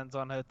all depends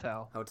on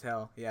hotel.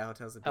 Hotel, yeah,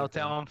 hotel's a big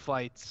Hotel thing. and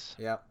flights.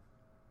 Yep.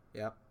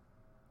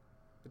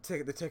 The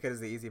ticket is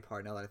the easy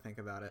part now that I think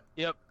about it.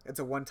 Yep. It's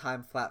a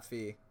one-time flat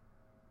fee.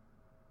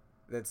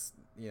 That's,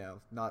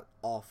 not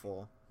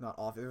awful. Not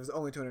awful. If it was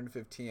only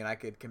 $215, I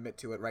could commit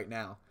to it right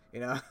now,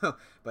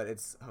 But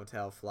it's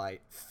hotel,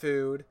 flight,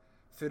 food.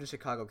 Food in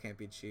Chicago can't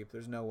be cheap.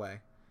 There's no way.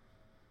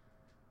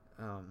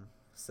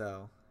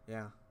 So,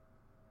 yeah.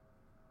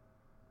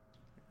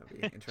 That'll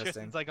be interesting.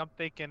 Tristan's like, I'm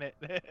thinking it.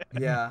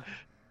 Yeah.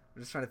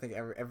 I'm just trying to think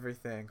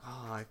everything.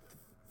 Oh,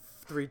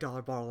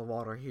 $3 bottle of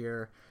water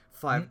here.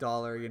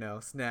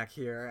 $5, snack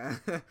here.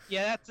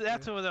 Yeah,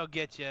 that's what they'll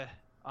get you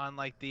on,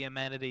 like, the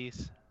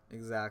amenities.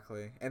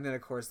 Exactly. And then,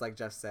 of course, like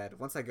Jeff said,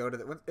 once I go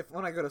to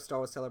when I go to Star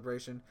Wars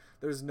Celebration,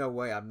 there's no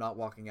way I'm not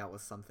walking out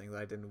with something that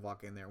I didn't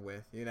walk in there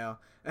with,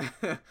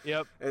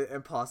 Yep.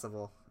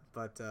 Impossible.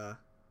 But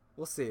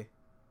we'll see.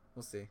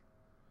 We'll see.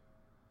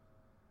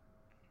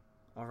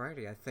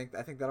 Alrighty, I think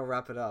that'll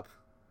wrap it up.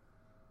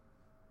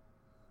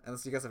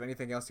 Unless you guys have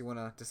anything else you want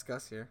to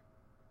discuss here.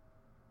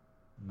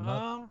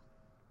 No.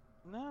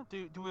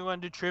 Do we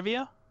want to do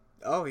trivia?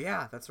 Oh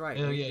yeah, that's right.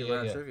 Yeah, We can yeah, do yeah,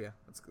 round yeah. trivia.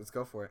 Let's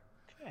go for it.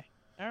 Okay.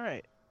 All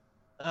right.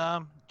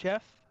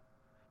 Jeff,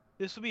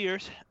 this will be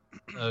yours.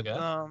 Okay.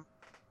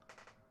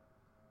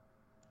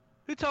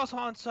 Who tells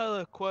Han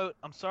Solo, quote,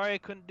 "I'm sorry I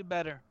couldn't do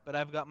better, but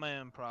I've got my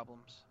own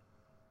problems"?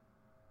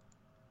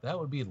 That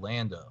would be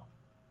Lando.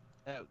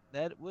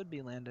 That would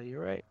be Lando.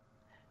 You're right.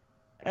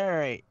 All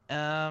right.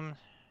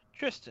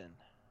 Tristan.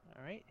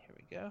 All right. Here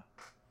we go.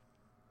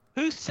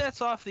 Who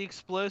sets off the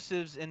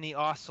explosives in the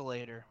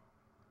oscillator?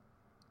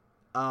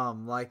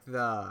 Like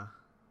the.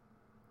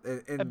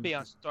 That'd be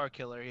on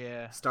Starkiller,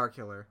 yeah.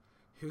 Starkiller.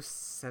 Who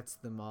sets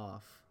them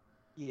off?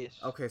 Yes.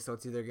 Okay, so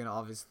it's either gonna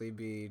obviously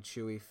be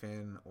Chewie,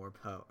 Finn, or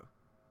Poe.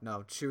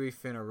 No, Chewie,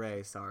 Finn, or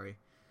Rey. Sorry.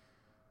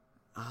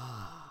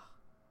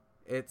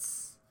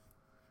 It's.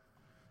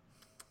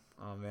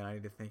 Oh man, I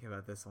need to think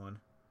about this one.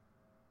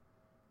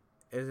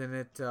 Isn't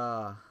it?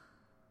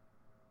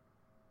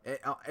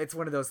 It's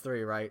one of those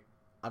three, right?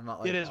 I'm not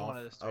like. It is off. one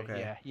of those three.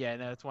 Okay. Yeah.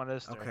 No, it's one of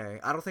those three. Okay,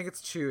 I don't think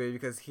it's Chewie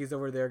because he's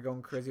over there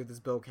going crazy with his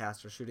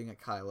bowcaster shooting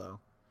at Kylo.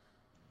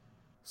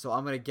 So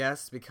I'm gonna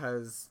guess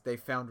because they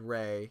found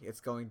Rey, it's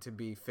going to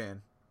be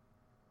Finn.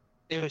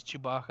 It was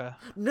Chewbacca.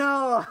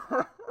 No.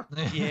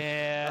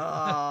 Yeah.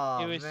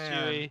 Oh, it was man.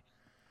 Chewie.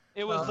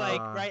 It was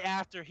like right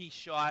after he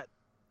shot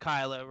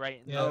Kylo,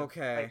 right in the,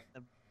 Okay. right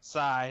in the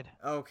side.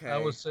 Okay. I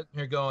was sitting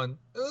here going,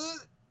 Oh,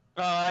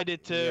 I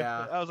did too.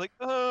 Yeah. I was like,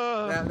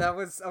 oh. That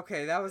was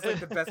okay. That was like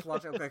the best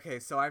watch. Okay,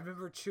 so I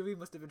remember Chewie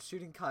must have been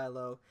shooting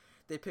Kylo.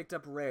 They picked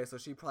up Rey, so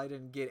she probably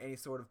didn't get any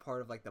sort of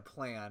part of like the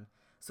plan.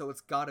 So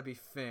it's got to be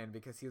Finn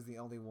because he was the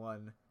only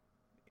one.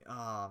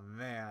 Oh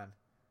man.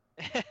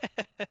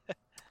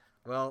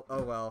 Well,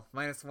 oh well.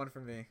 -1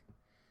 for me.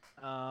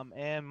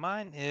 And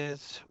mine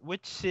is,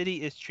 which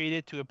city is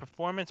treated to a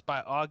performance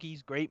by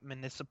Augie's Great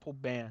Municipal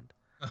Band?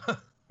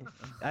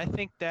 I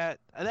think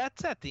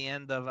that's at the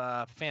end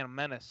of Phantom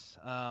Menace.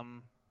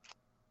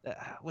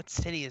 What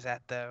city is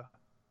that though?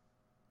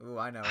 Ooh,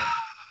 I know it.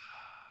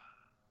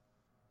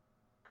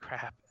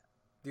 Crap.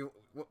 Do you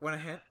want a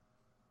hint?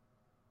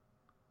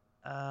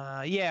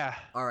 Yeah.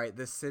 All right,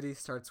 this city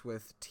starts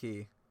with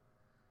T.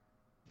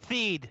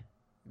 Theed.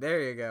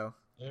 There you go.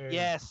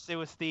 Yes, it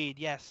was Theed.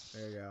 Yes.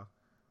 There you go.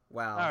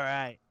 Wow. All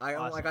right. I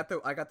Awesome. got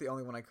the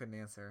only one I couldn't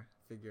answer.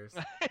 Figures.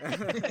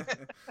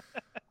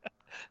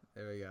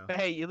 There we go. But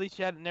hey, at least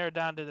you had it narrowed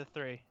down to the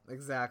 3.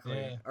 Exactly.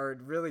 Yeah. Or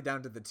really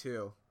down to the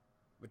 2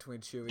 between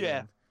Chewie Yeah.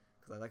 and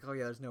because I'm like, oh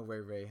yeah, there's no way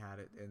Rey had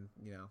it, and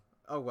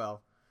oh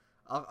well.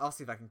 I'll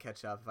see if I can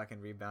catch up if I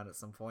can rebound at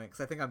some point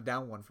because I think I'm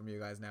down 1 from you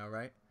guys now,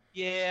 right?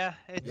 Yeah,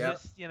 it's Yep.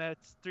 just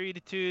it's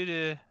 3-2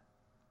 to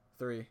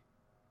 3.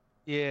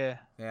 yeah.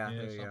 Yeah, Yeah,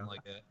 there you something go.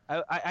 like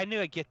that. I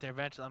knew I'd get there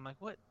eventually. I'm like,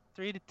 what?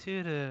 3-2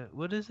 to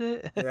what is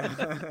it?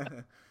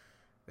 Yeah.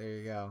 There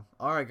you go.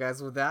 All right,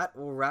 guys. With that,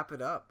 we'll wrap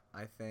it up.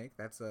 I think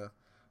that's a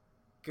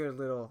good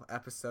little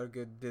episode,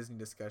 good Disney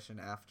discussion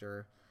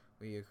after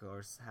we, of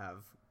course,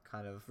 have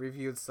kind of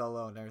reviewed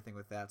Solo and everything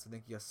with that. So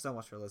thank you guys so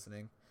much for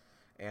listening,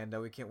 and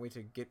we can't wait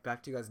to get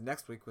back to you guys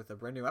next week with a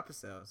brand new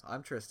episode. So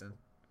I'm Tristan.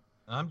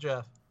 I'm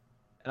Jeff.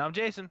 And I'm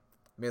Jason.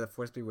 May the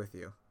Force be with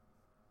you.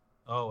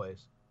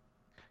 Always.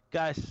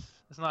 Guys,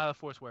 that's not how the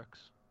Force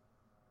works.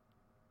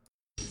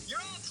 You're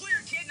all clear,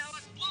 kid. Now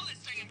let's blow this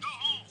thing and go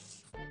home.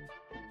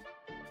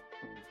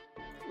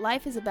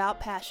 Life is about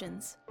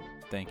passions.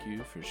 Thank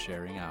you for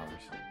sharing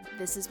ours.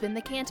 This has been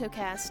the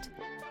CantoCast.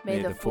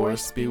 May the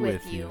Force be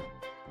with you.